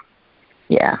 Whoa.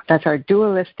 Yeah, that's our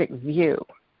dualistic view.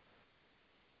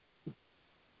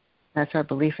 That's our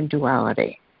belief in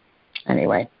duality.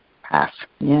 Anyway, pass.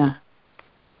 Yeah.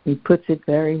 He puts it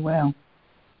very well.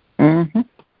 Mm-hmm.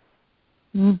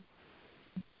 Mm.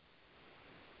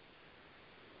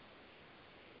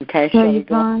 Okay, So shall we you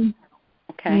go? find,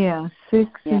 Okay. yeah, 6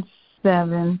 and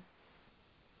 7.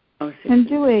 Oh, 6 and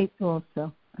do 8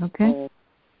 also, okay? Oh,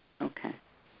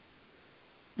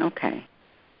 okay.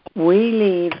 We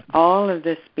leave all of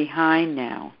this behind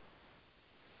now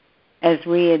as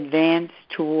we advance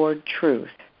toward truth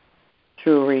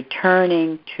through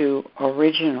returning to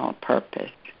original purpose.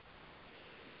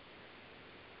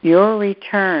 Your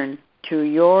return to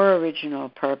your original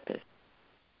purpose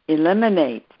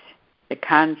eliminates the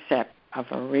concept of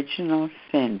original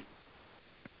sin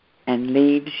and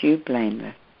leaves you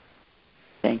blameless.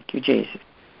 Thank you, Jesus.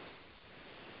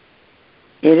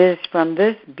 It is from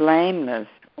this blameless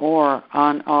or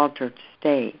unaltered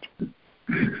state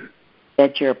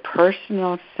that your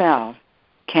personal self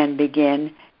can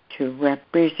begin to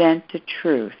represent the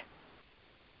truth,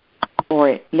 or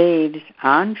it leaves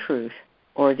untruth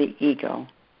or the ego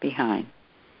behind.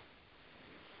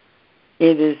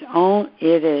 It is only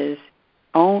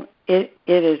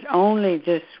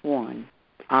this one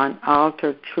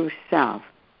unaltered true self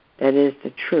that is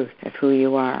the truth of who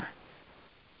you are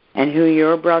and who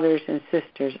your brothers and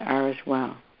sisters are as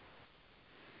well.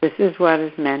 This is what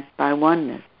is meant by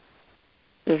oneness.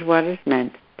 This is what is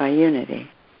meant by unity.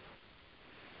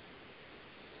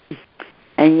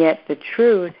 And yet the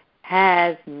truth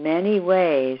has many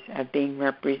ways of being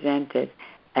represented,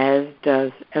 as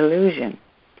does illusion.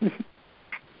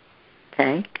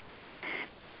 Okay?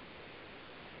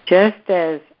 Just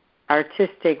as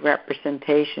artistic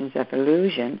representations of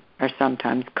illusion are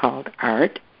sometimes called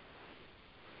art,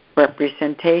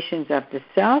 representations of the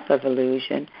self of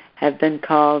illusion have been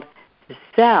called the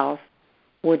self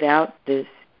without this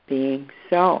being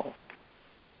so.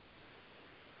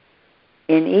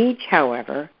 In each,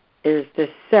 however, is the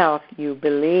self you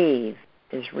believe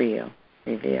is real,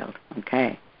 revealed.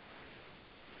 Okay.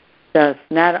 Thus,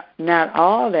 not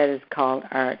all that is called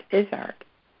art is art,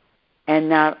 and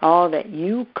not all that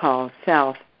you call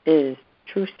self is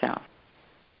true self,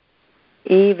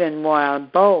 even while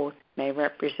both may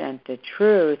represent the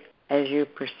truth as you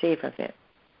perceive of it.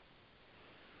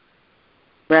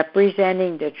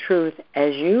 Representing the truth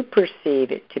as you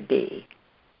perceive it to be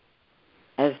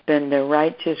has been the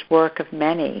righteous work of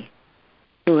many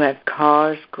who have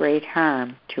caused great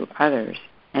harm to others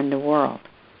and the world.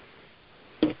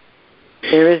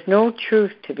 There is no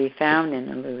truth to be found in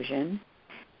illusion,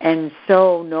 and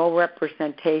so no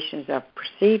representations of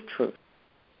perceived truth,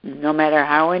 no matter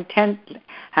how intensely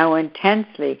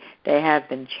they have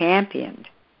been championed,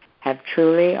 have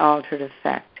truly altered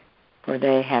effect, for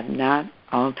they have not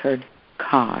altered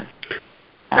cause.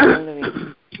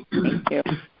 Hallelujah. Thank you.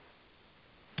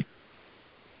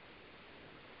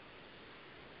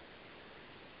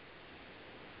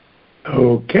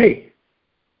 Okay.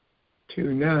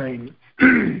 2:9.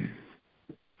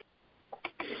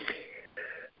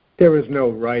 There is no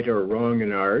right or wrong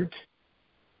in art,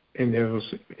 and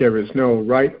there is no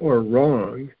right or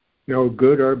wrong, no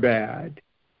good or bad,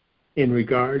 in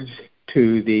regards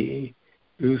to the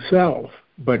self,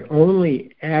 but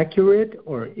only accurate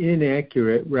or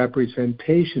inaccurate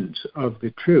representations of the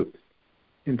truth.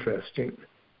 Interesting.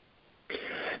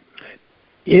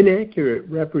 Inaccurate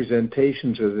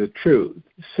representations of the truth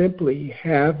simply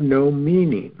have no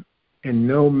meaning, and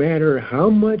no matter how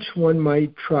much one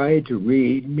might try to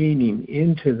read meaning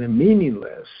into the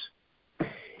meaningless,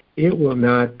 it will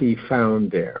not be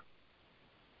found there.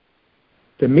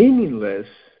 The meaningless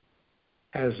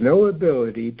has no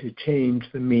ability to change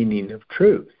the meaning of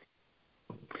truth,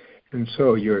 and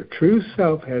so your true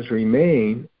self has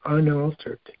remained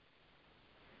unaltered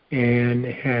and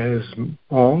has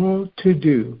all to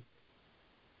do,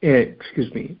 let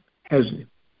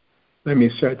me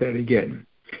start that again.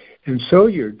 And so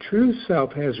your true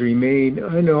self has remained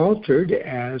unaltered,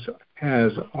 as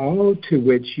has all to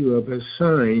which you have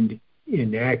assigned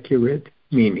inaccurate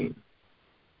meaning.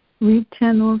 Read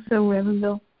 10 also, Reverend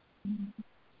Bill.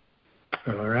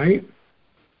 All right.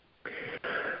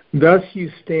 Thus you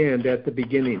stand at the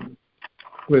beginning,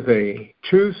 with a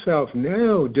true self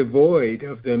now devoid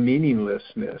of the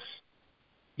meaninglessness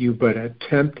you but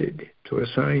attempted to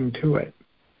assign to it.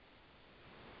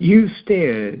 You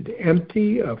stand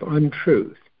empty of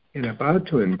untruth and about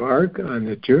to embark on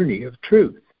the journey of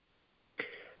truth.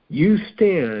 You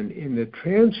stand in the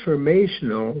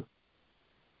transformational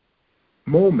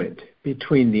moment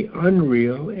between the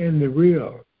unreal and the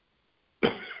real.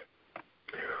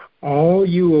 All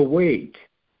you await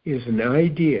is an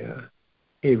idea,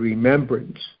 a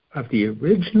remembrance of the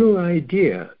original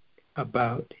idea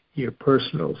about your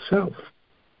personal self.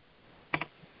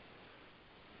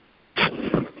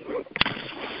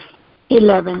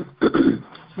 11.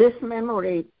 This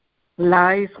memory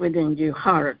lies within your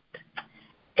heart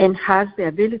and has the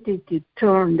ability to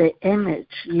turn the image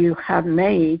you have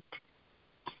made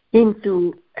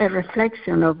into a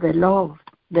reflection of the love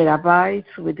that abides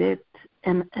with it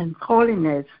and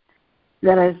holiness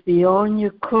that is beyond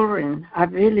your current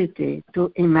ability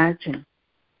to imagine.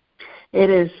 It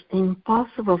is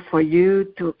impossible for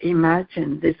you to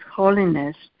imagine this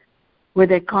holiness with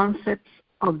the concepts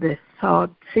of the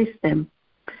thought system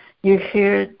you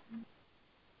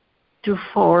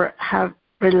heretofore have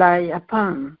relied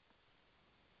upon.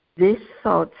 This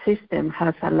thought system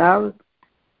has allowed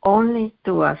only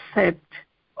to accept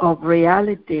of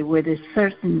reality with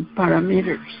certain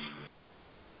parameters,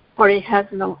 for it has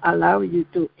not allowed you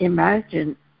to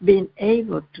imagine being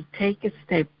able to take a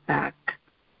step back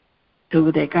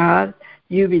to the God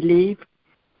you believe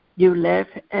you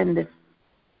left and the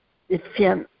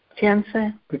defiance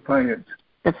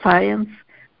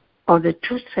of the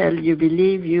true self you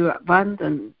believe you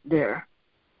abandoned there.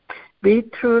 Be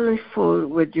truly full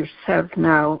with yourself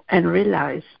now and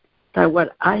realize that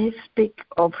what I speak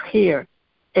of here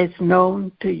is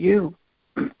known to you.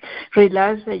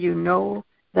 Realize that you know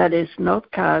that it's not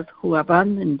God who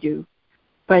abandoned you,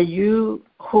 but you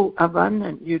who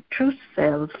abandoned your true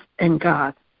self and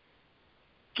God.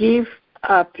 Give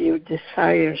up your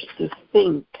desires to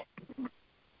think.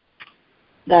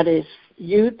 That is,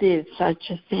 you did such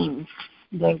a thing.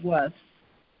 There was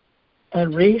a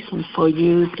reason for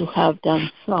you to have done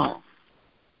so.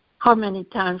 How many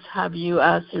times have you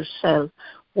asked yourself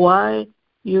why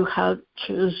you have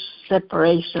choose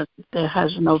separation? There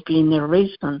has not been a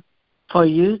reason for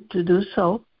you to do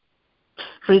so.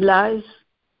 Realize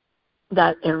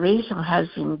that a reason has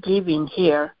been given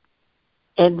here,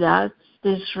 and that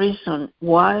this reason,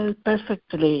 while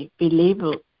perfectly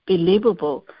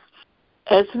believable,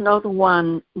 is not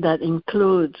one that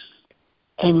includes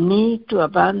a need to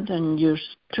abandon your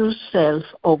true self,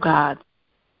 O God.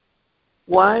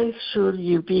 Why should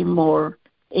you be more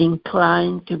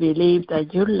inclined to believe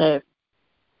that you left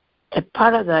a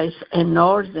paradise in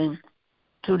order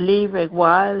to live a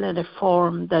while in a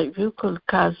form that you could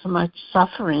cause much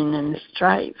suffering and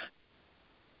strife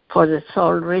for the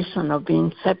sole reason of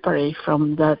being separate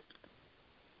from that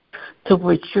to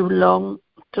which you long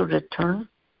to return?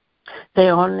 The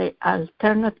only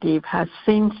alternative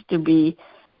seems to be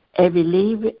a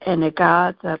belief in a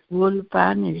God that will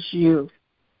banish you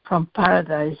from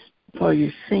paradise for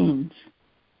your sins.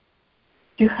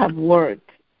 You have worked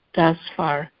thus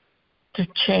far to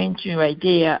change your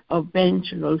idea of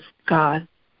vengeful God.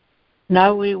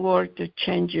 Now we work to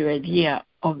change your idea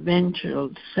of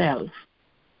vengeful self.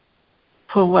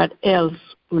 For what else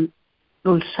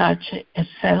will such a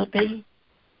self be?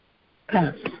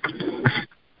 Pass.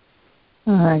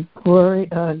 All right, Glory,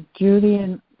 Judy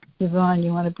and Yvonne,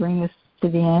 you want to bring us to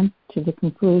the end, to the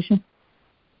conclusion?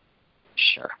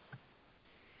 Sure.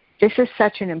 This is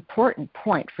such an important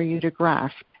point for you to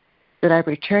grasp that I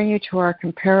return you to our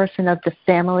comparison of the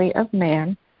family of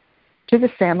man to the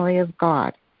family of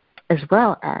God, as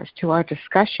well as to our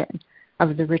discussion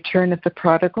of the return of the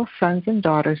prodigal sons and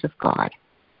daughters of God.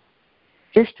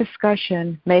 This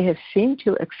discussion may have seemed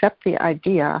to accept the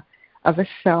idea of a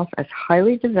self as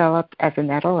highly developed as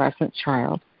an adolescent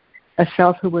child, a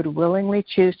self who would willingly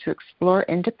choose to explore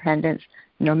independence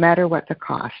no matter what the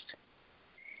cost.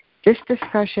 This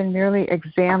discussion merely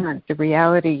examined the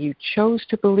reality you chose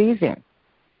to believe in,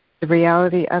 the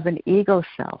reality of an ego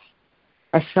self,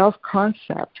 a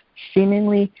self-concept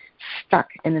seemingly stuck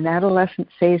in an adolescent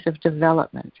phase of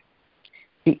development.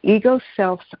 The ego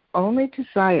self's only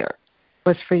desire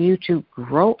was for you to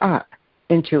grow up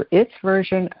into its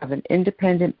version of an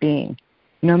independent being,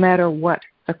 no matter what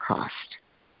the cost.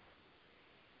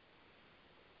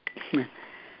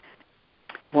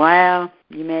 While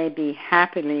you may be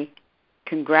happily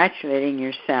congratulating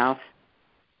yourself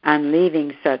on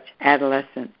leaving such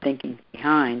adolescent thinking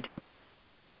behind,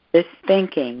 this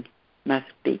thinking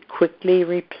must be quickly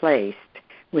replaced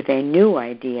with a new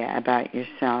idea about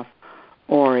yourself,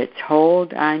 or its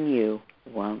hold on you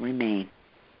will remain.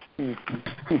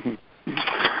 Isn't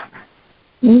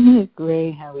it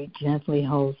great how he gently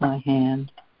holds our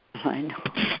hand? I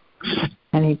know.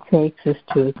 And he takes us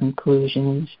to a conclusion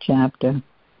in this chapter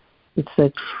with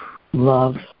such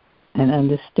love and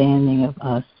understanding of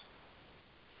us.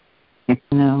 You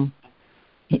know,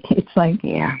 it's like,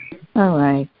 yeah, all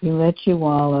right, you let you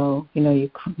wallow. You know,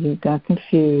 you got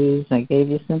confused. I gave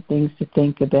you some things to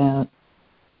think about.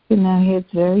 But now here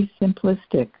it's very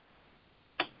simplistic.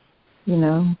 You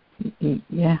know,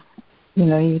 yeah. You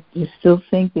know, you still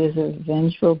think there's a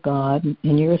vengeful God,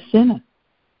 and you're a sinner,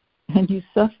 and you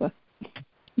suffer.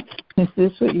 Is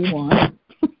this what you want?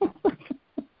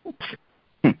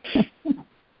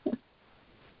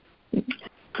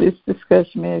 This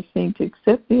discussion may have seemed to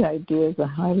accept the idea as a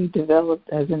highly developed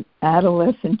as an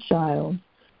adolescent child,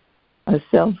 a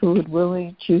self who would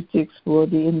willingly choose to explore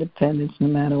the independence no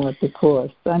matter what the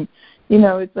cost. You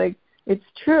know, it's like, it's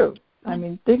true. I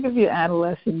mean, think of your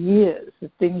adolescent years,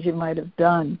 the things you might have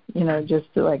done, you know,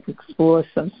 just to like explore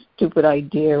some stupid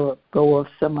idea or go off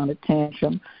some on a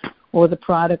tantrum, or the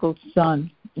prodigal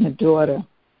son and daughter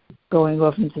going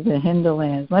off into the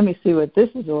hinterlands. Let me see what this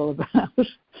is all about.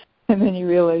 And then you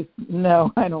realize,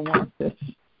 no, I don't want this.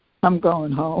 I'm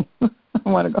going home. I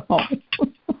want to go home.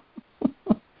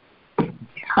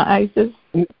 I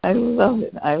love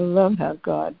it. I love how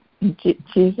God,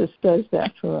 Jesus does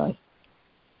that for us.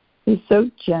 He's so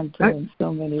gentle in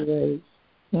so many ways.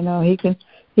 You know, he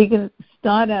can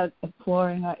start out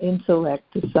exploring our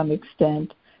intellect to some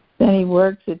extent, then he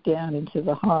works it down into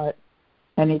the heart,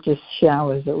 and he just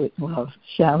showers it with love,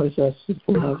 showers us with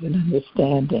love and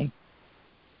understanding.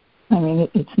 I mean,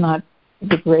 it's not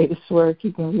the greatest work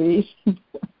you can read.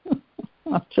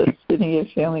 I'm just sitting here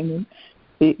feeling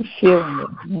it,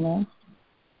 you know,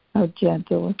 how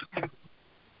gentle.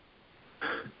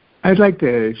 I'd like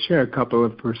to share a couple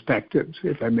of perspectives,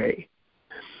 if I may.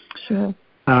 Sure.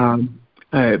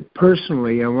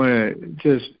 Personally, I want to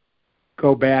just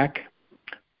go back,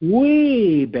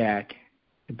 way back,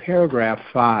 to paragraph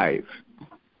 5.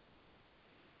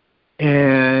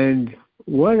 And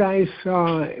what I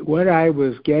saw, what I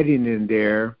was getting in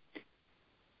there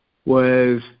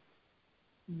was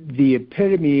the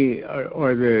epitome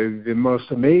or the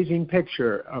most amazing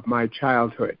picture of my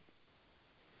childhood.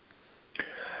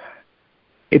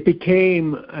 it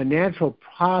became a natural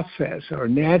process or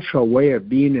natural way of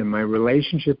being in my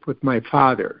relationship with my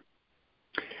father,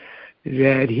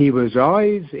 that he was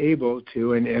always able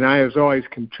to, and I was always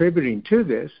contributing to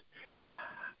this.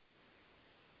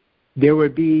 There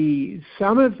would be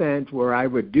some event where I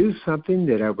would do something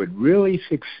that I would really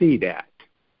succeed at,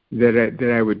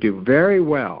 that I would do very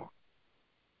well.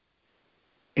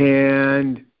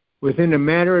 And within a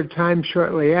matter of time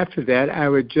shortly after that, I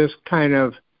would just kind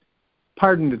of,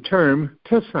 pardon the term,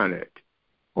 piss on it.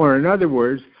 Or in other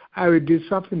words, I would do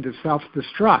something to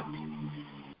self-destruct.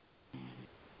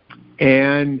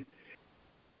 And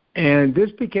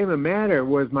this became a matter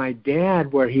with my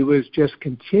dad where he was just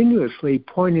continuously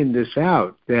pointing this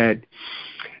out, that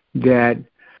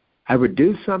I would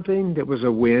do something that was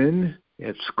a win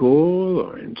at school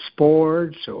or in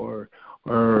sports or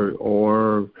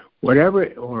whatever,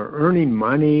 or earning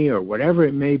money or whatever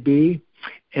it may be.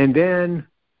 And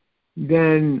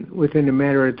then within a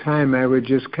matter of time, I would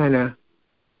just kind of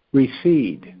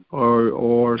recede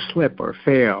or slip or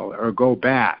fail or go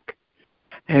back.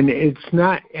 And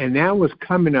that was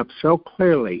coming up so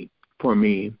clearly for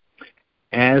me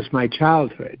as my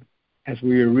childhood, as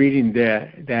we were reading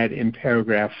that in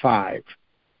paragraph 5.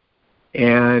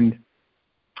 And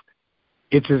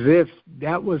it's as if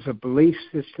that was a belief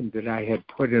system that I had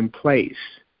put in place,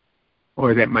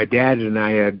 or that my dad and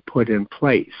I had put in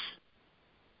place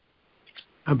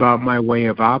about my way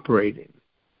of operating.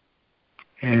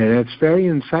 And it's very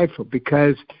insightful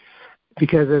because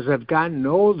as I've gotten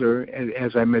older,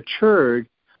 as I matured,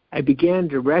 I began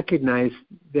to recognize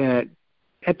that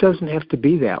doesn't have to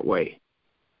be that way.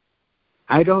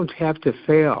 I don't have to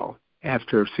fail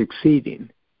after succeeding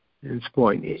in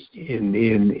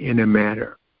a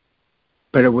matter.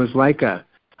 But it was like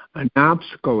an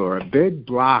obstacle or a big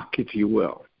block, if you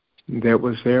will, that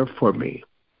was there for me,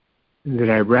 that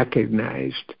I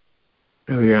recognized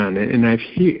early on. And I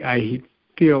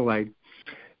feel like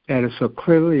that is so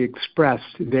clearly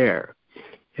expressed there,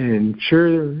 and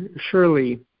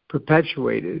surely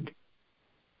perpetuated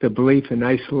the belief in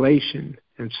isolation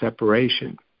and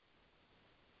separation.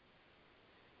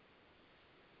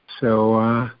 So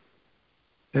I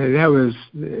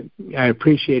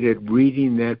appreciated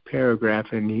reading that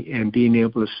paragraph and being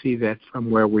able to see that from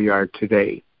where we are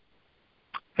today.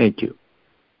 Thank you.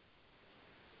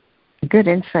 Good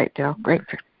insight, Dale. Great.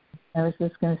 I was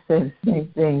just going to say the same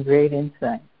thing. Great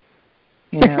insight.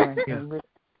 And with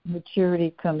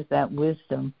maturity comes that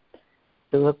wisdom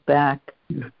to look back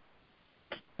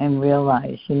and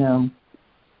realize, in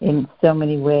so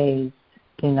many ways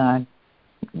in our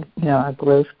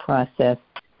growth process,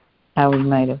 how we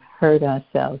might have hurt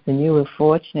ourselves. And you were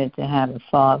fortunate to have a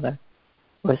father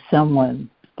or someone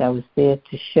that was there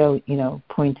to show,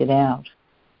 point it out.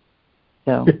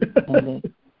 So, and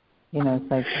it's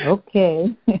like,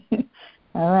 okay,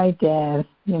 all right, Dad,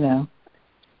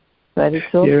 but it's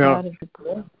all part of the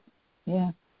growth.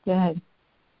 Yeah, go ahead.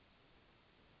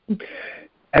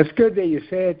 It's good that you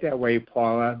say it that way,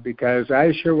 Paula, because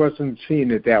I sure wasn't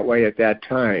seeing it that way at that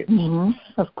time. Mm-hmm.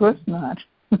 Of course not.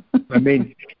 I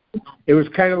mean, it was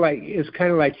kind of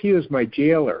like he was my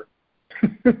jailer.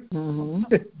 Mm-hmm.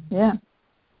 Yeah.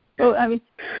 Well, I mean,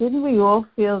 didn't we all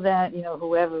feel that,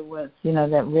 whoever it was,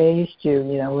 that raised you,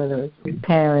 whether it was a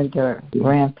parent or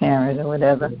grandparent or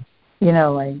whatever,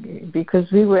 because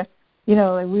we were, we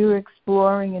were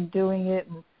exploring and doing it,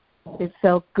 and it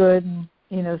felt good, and,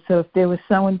 so if there was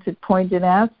someone to point it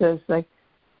out, so it's like,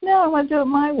 no, I want to do it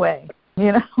my way,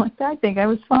 I think I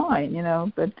was fine,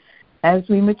 but as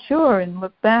we mature and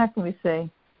look back and we say,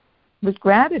 with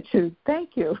gratitude,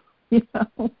 thank you,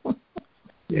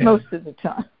 Yeah. Most of the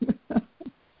time.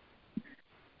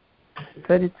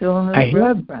 But it's all in the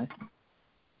growth process.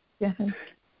 Yeah.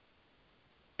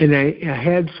 And I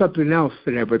had something else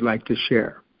that I would like to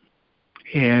share.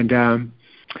 And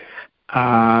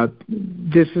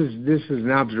this is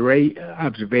an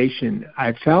observation.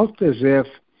 I felt as if,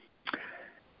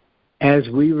 as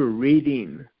we were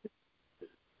reading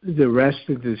the rest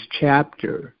of this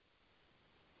chapter,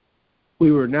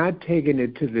 we were not taking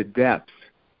it to the depth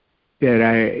that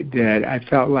I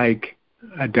felt like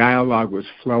a dialogue was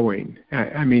flowing.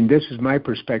 I mean, this is my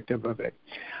perspective of it.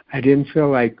 I didn't feel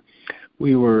like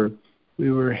we were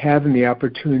having the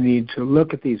opportunity to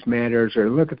look at these matters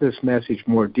or look at this message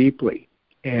more deeply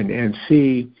and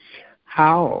see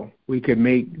how we could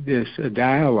make this a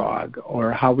dialogue,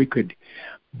 or how we could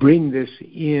bring this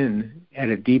in at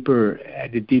a deeper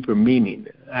meaning.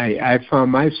 I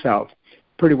found myself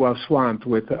pretty well swamped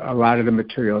with a lot of the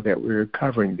material that we were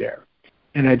covering there.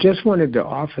 And I just wanted to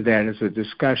offer that as a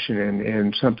discussion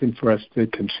and something for us to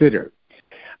consider.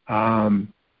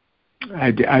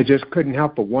 I just couldn't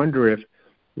help but wonder if,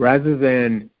 rather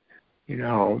than,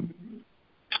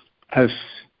 us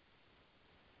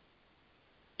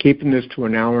keeping this to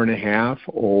an hour and a half,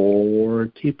 or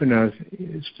keeping us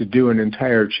to do an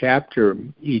entire chapter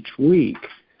each week,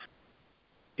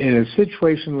 in a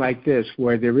situation like this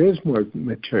where there is more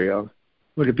material,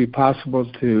 would it be possible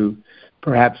to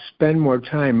perhaps spend more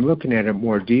time looking at it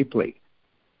more deeply?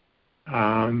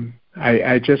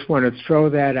 I just want to throw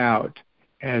that out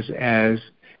as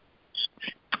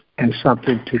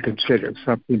something to consider,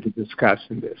 something to discuss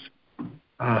in this.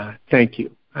 Thank you.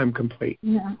 I'm complete.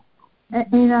 Yeah.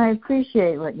 I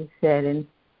appreciate what you said,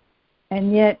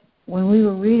 and yet when we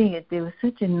were reading it, there was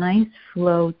such a nice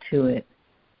flow to it.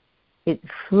 It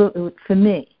flew, for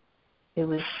me, it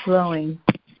was flowing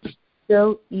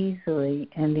so easily,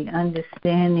 and the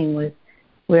understanding was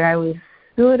where I was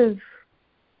sort of,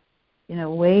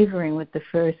 wavering with the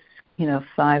first,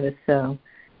 5 or so.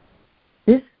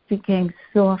 This became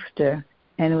softer,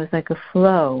 and it was like a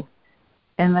flow,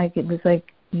 and it was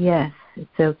like, yes,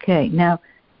 it's okay. Now,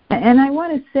 and I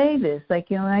want to say this,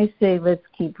 when I say let's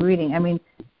keep reading, I mean,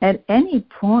 at any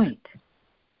point,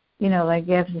 like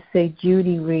after, say,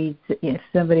 Judy reads, if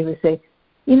somebody would say,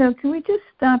 can we just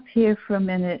stop here for a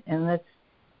minute and let's,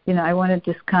 I want to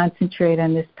just concentrate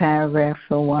on this paragraph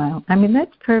for a while. I mean,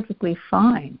 that's perfectly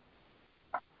fine.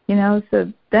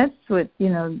 So that's what,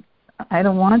 I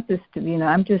don't want this to be,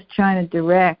 I'm just trying to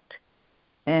direct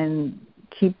and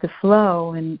keep the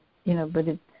flow and, but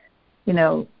it,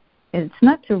 it's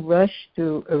not to rush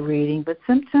through a reading, but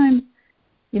sometimes,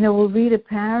 we'll read a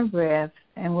paragraph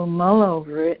and we'll mull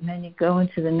over it, and then you go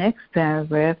into the next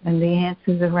paragraph and the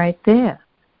answers are right there.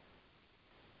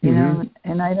 And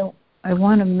I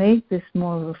want to make this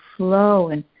more of a flow,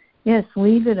 and yes,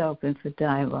 leave it open for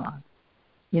dialogue,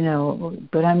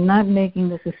 but I'm not making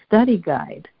this a study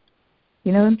guide.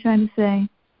 You know what I'm trying to say?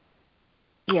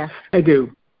 Yes. I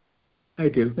do.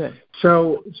 Good.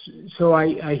 So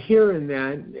I hear in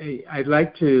that, I'd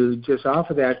like to just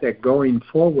offer that going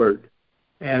forward,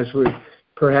 as we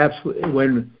perhaps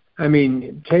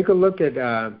take a look at,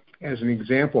 as an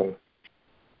example,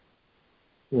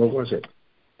 what was it?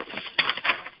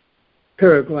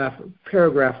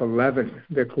 Paragraph 11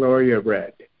 that Gloria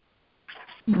read.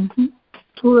 Mm-hmm.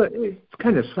 Well, it's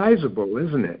kind of sizable,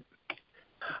 isn't it?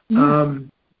 Yeah.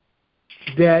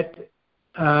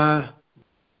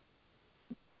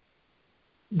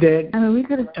 We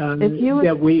could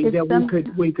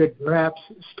we could perhaps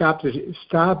stop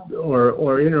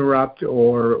or interrupt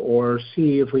or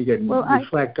see if we can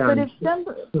reflect on.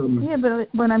 But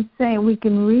what I'm saying, we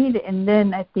can read it, and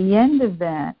then at the end of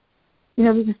that,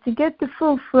 because to get the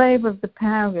full flavor of the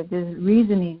paragraph, there's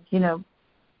reasoning,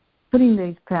 putting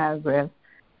these paragraphs.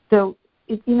 So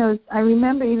I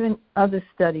remember even other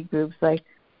study groups,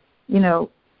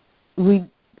 we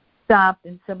stopped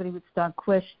and somebody would start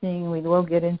questioning, we'd all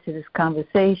get into this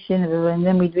conversation, and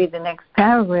then we'd read the next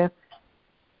paragraph,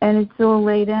 and it's all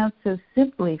laid out so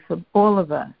simply for all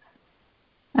of us.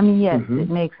 I mean, yes, It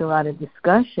makes a lot of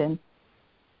discussion,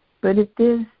 but it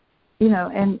is,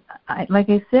 and like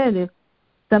I said, if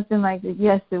something like that,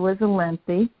 yes, it was a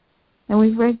lengthy, and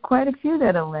we've read quite a few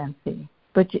that are lengthy,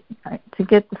 but to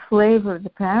get the flavor of the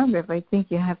paragraph, I think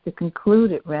you have to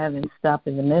conclude it rather than stop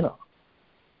in the middle.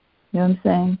 You know what I'm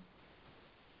saying?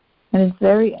 And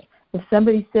it's if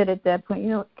somebody said at that point,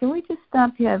 can we just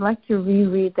stop here? I'd like to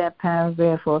reread that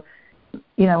paragraph, or,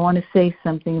 I want to say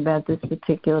something about this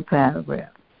particular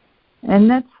paragraph. And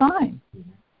that's fine.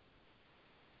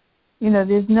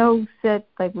 There's no set,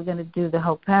 we're going to do the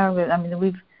whole paragraph. I mean,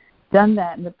 we've done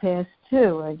that in the past,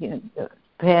 too. The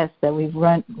past that we've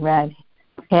read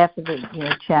half of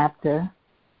the, chapter.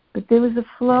 But there was a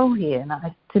flow here, and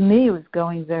to me it was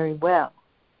going very well.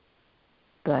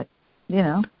 But,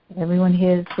 everyone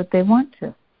hears what they want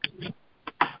to.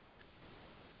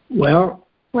 Well,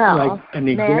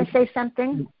 may I say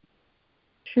something?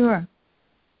 Sure.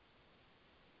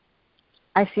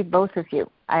 I see both of you.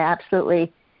 I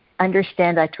absolutely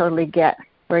understand. I totally get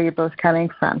where you're both coming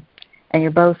from, and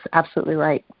you're both absolutely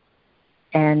right.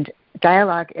 And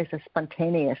dialogue is a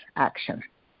spontaneous action,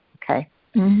 okay?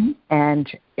 Mm-hmm.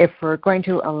 And if we're going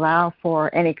to allow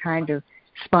for any kind of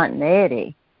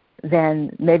spontaneity, then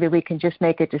maybe we can just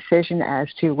make a decision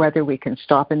as to whether we can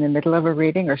stop in the middle of a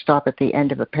reading or stop at the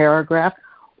end of a paragraph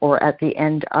or at the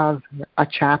end of a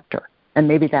chapter. And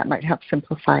maybe that might help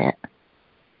simplify it.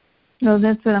 No,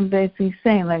 that's what I'm basically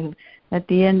saying. At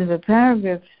the end of a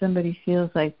paragraph, somebody feels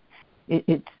like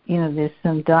it's, there's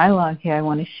some dialogue here I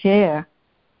want to share,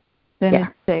 then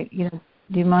it's say, do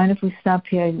you mind if we stop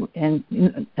here? And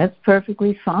that's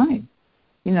perfectly fine.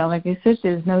 Like I said,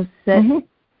 there's no set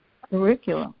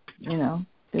curriculum, Bill,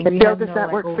 does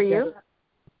that work for you?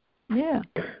 Yeah.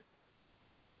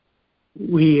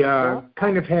 We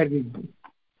kind of had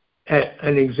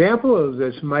an example of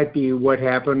this might be what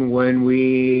happened when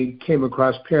we came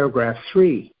across paragraph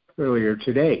 3 earlier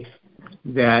today,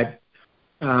 that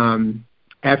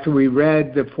after we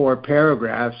read the 4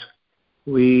 paragraphs,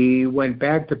 we went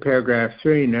back to paragraph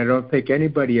 3, and I don't think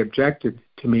anybody objected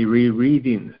to me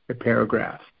rereading the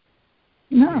paragraph.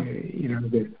 No.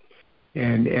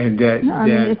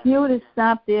 If you would have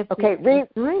stopped there, read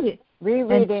it.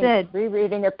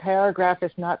 Rereading a paragraph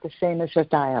is not the same as a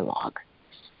dialogue.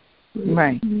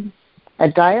 Right. A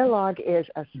dialogue is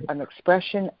an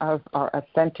expression of our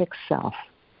authentic self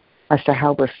as to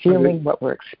how we're feeling, what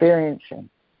we're experiencing.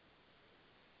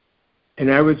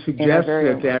 And I would suggest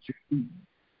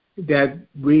that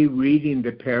rereading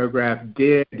the paragraph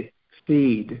did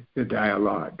feed the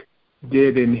dialogue,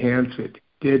 did enhance it,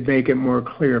 did make it more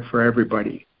clear for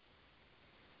everybody.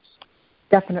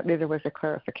 Definitely there was a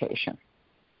clarification.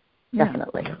 Yeah.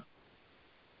 Definitely.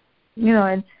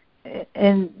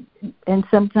 And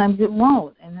sometimes it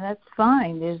won't, and that's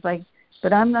fine. There's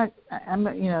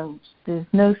there's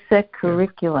no set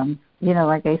curriculum.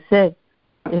 Like I said,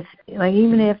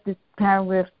 even after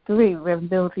paragraph 3, Reverend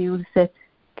Bill, if you would have said,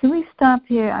 "Can we stop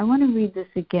here? I want to read this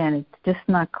again. It's just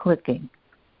not clicking."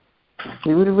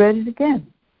 We would have read it again.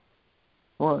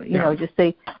 Or, just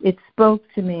say, "It spoke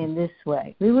to me in this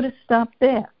way." We would have stopped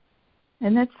there.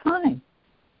 And that's fine.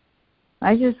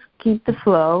 I just keep the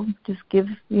flow, just give,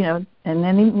 and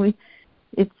then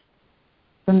it's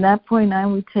from that point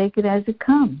on, we take it as it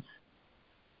comes.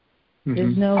 Mm-hmm.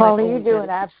 There's no Paula, you do a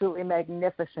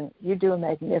magnificent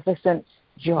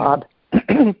job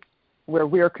where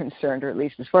we're concerned, or at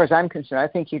least as far as I'm concerned. I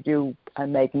think you do a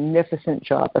magnificent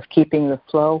job of keeping the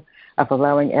flow, of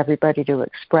allowing everybody to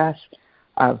express,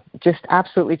 of just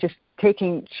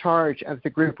taking charge of the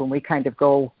group when we kind of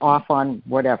go off on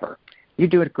whatever. You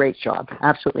do a great job.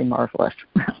 Absolutely marvelous.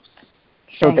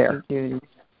 Thank you, Judy.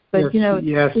 But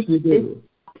yes, you do.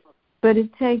 But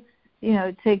it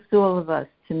takes all of us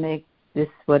to make this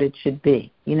what it should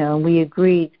be. And we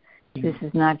agreed this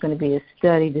is not going to be a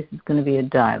study. This is going to be a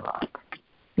dialogue.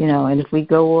 And if we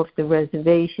go off the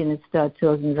reservation and start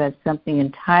talking about something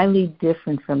entirely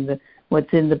different from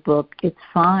what's in the book, it's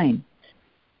fine.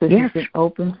 But it's an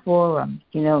open forum,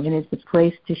 and it's a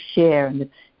place to share. And if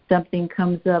something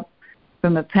comes up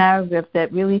from a paragraph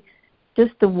that really,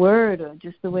 just the word or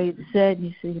just the way it's said,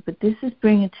 you say, but this is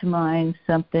bringing to mind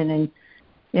something,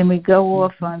 and we go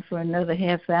off on for another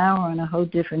half hour on a whole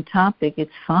different topic,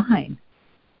 it's fine.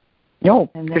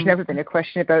 No, there's never been a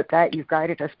question about that. You've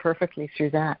guided us perfectly through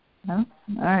that. Oh,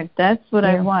 all right, that's what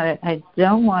I wanted. I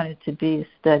don't want it to be a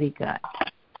study guide.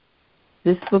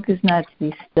 This book is not to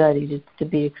be studied, it's to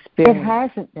be experienced.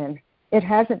 It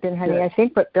hasn't been, honey. I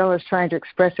think what Bill is trying to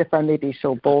express, if I may be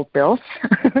so bold, Bill,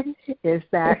 is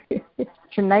that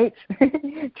tonight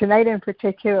in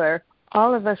particular,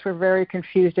 all of us were very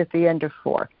confused at the end of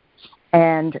 4.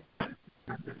 And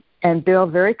Bill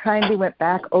very kindly went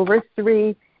back over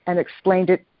 3 and explained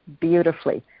it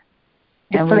beautifully.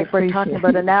 It's like we're talking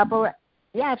about an apple.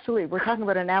 Yeah, absolutely. We're talking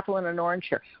about an apple and an orange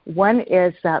here. One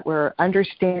is that we're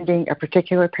understanding a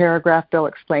particular paragraph. Bill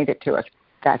explained it to us.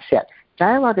 That's it.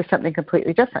 Dialogue is something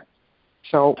completely different.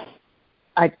 So,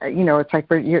 it's like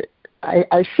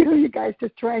I feel you guys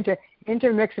just trying to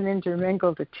intermix and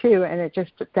intermingle the two, and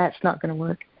that's not going to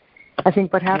work. I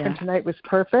think what happened tonight was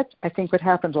perfect. I think what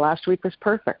happened last week was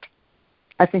perfect.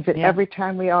 I think that every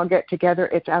time we all get together,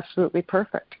 it's absolutely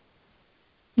perfect.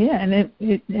 Yeah, and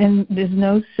there's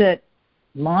no set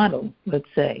model, let's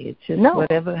say. It's just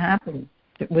whatever happens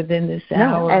within this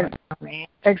hour.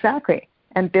 Exactly.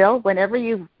 And Bill, whenever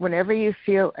you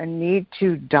feel a need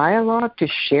to dialogue, to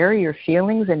share your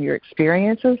feelings and your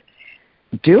experiences,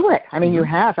 do it. I mean, you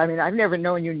have. I mean, I've never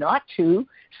known you not to.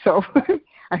 So,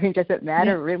 I mean, does it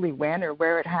matter really when or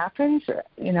where it happens?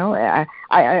 I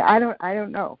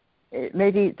don't know.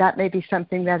 That may be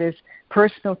something that is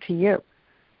personal to you.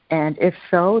 And if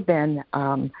so, then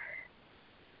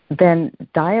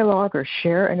dialogue or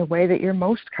share in a way that you're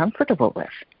most comfortable with.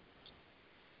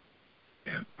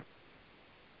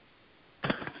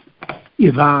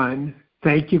 Yvonne,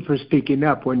 thank you for speaking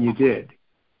up when you did.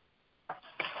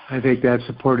 I think that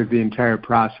supported the entire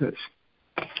process.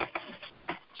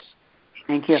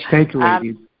 Thank you. Thank you,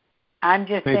 ladies. I'm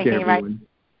just thinking,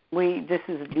 this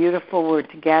is beautiful. We're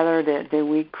together. That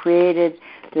we created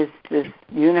this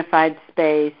unified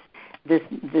space. This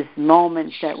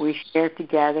moment that we share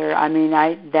together. I mean,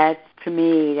 to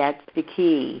me, that's the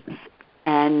key.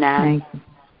 And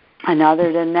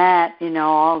other than that,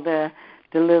 all the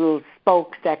little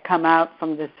spokes that come out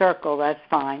from the circle, that's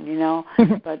fine,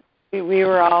 But we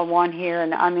were all one here,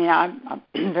 and I'm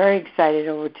very excited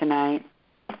over tonight.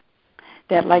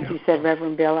 That, like you said,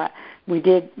 Reverend Bill, we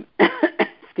did.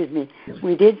 Excuse me.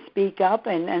 We did speak up,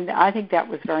 and I think that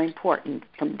was very important.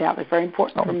 That was very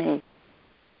important for me.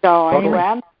 So anyway,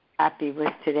 I'm happy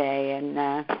with today,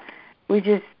 and we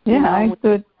just we went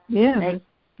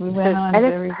on and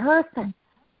very it's perfect.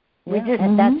 We just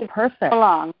that's perfect.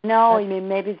 Along. No, I mean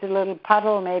maybe it's a little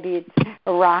puddle, maybe it's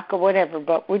a rock or whatever,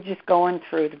 but we're just going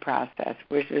through the process.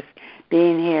 We're just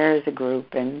being here as a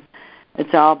group, and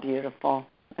it's all beautiful.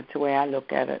 That's the way I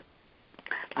look at it.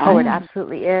 It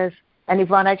absolutely is. And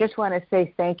Yvonne, I just want to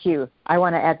say thank you. I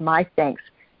want to add my thanks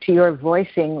to your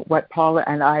voicing what Paula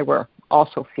and I were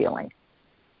also feeling.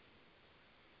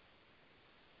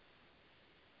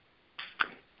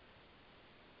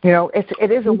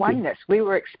 It is a oneness. We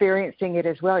were experiencing it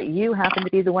as well. You happen to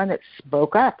be the one that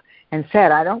spoke up and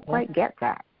said, I don't quite get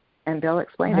that. And Bill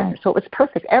explained it. So it's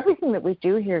perfect. Everything that we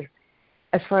do here,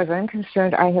 as far as I'm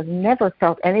concerned, I have never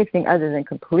felt anything other than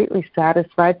completely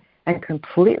satisfied and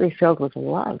completely filled with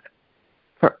love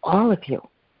for all of you.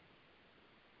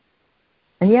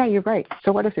 And yeah, you're right.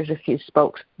 So what if there's a few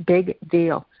spokes? Big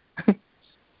deal.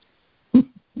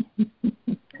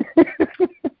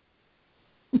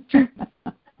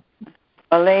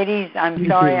 Well, ladies, I'm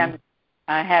sorry.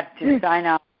 I have to sign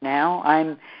off now.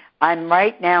 I'm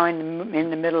right now in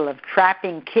the middle of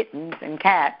trapping kittens and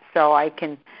cats, so I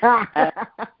can have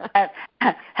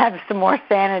some more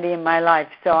sanity in my life.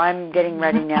 So I'm getting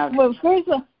ready now. Well, first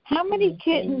of all, how many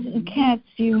kittens and cats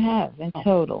do you have in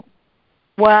total?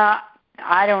 Well,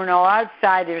 I don't know.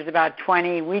 Outside there's about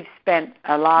 20. We've spent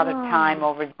a lot of time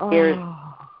over the years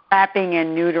trapping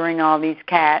and neutering all these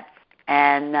cats,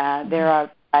 and they're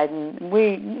outside. And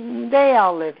they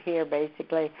all live here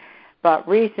basically. But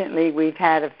recently we've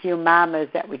had a few mamas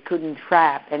that we couldn't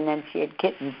trap, and then she had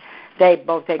kittens. They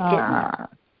both had kittens.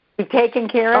 We've taken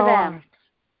care of them.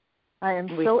 I am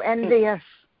so envious.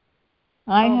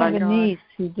 I have a niece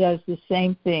who does the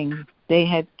same thing. They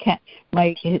had cat.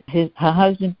 Her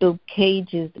husband built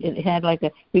cages. It had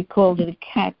we called it a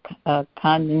cat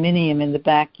condominium in the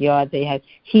backyard. They had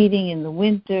heating in the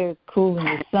winter, cool in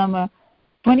the summer.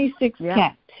 26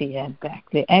 cats he had back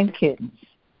there, and kittens.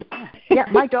 Yeah,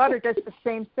 my daughter does the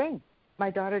same thing.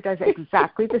 My daughter does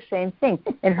exactly the same thing.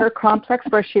 In her complex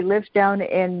where she lives down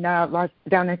in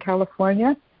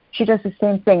California, she does the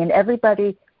same thing. And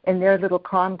everybody in their little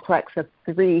complex of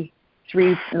three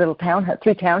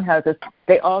townhouses,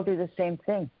 they all do the same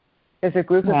thing. There's a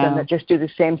group of them that just do the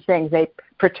same thing. They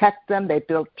protect them. They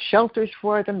build shelters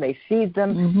for them. They feed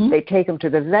them. They take them to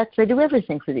the vets. They do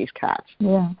everything for these cats.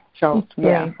 Yeah. So,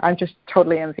 I'm just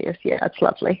totally envious. Yeah, it's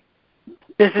lovely.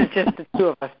 This is just the two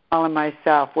of us, Paul and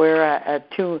myself. We're a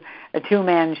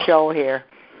two-man show here.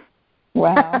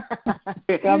 Wow. God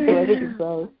bless you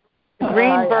both.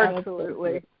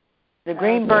 Absolutely. The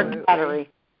Greenberg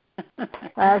Battery.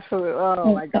 Absolutely.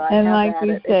 Oh, my God. And like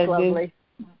you said,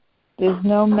 There's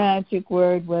no magic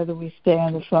word whether we stay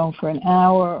on the phone for an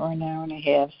hour or an hour and a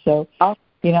half. So, I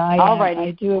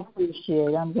do appreciate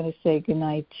it. I'm going to say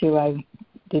goodnight too.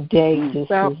 The day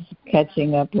just is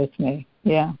catching up with me.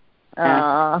 Yeah.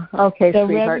 Okay, so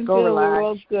sweetheart, go Bill, relax. We're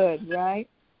all good, right?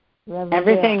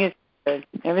 Everything is good.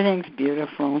 Everything's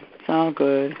beautiful. It's all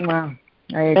good. Wow.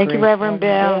 I agree. Thank you, Reverend Bill.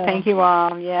 Yeah. Thank you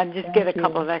all. Yeah, just get a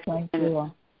couple of extra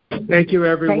minutes. Thank you,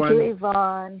 everyone. Thank you,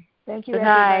 Yvonne. Thank you, Good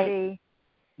night. everybody.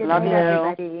 Good Love night, you.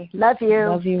 everybody. Love you.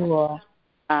 Love you all.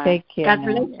 Bye. Take care. God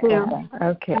bless you. Bye-bye.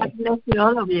 Okay. God bless you,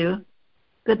 all of you.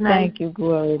 Good night. Thank you,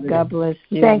 Gloria. God bless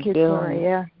you. Thank you, Bill,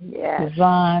 Gloria. Yes.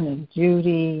 Yvonne and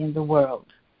Judy and the world.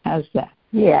 How's that?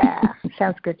 Yeah.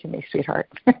 Sounds good to me, sweetheart.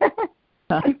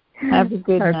 Have a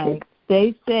good night.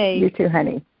 Stay safe. You too,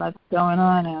 honey. What's going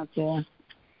on out there?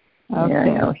 Okay. Yeah, I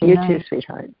know. Good You night. too,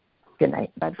 sweetheart. Good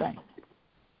night. Bye-bye.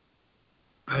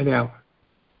 I know.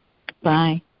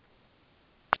 Bye.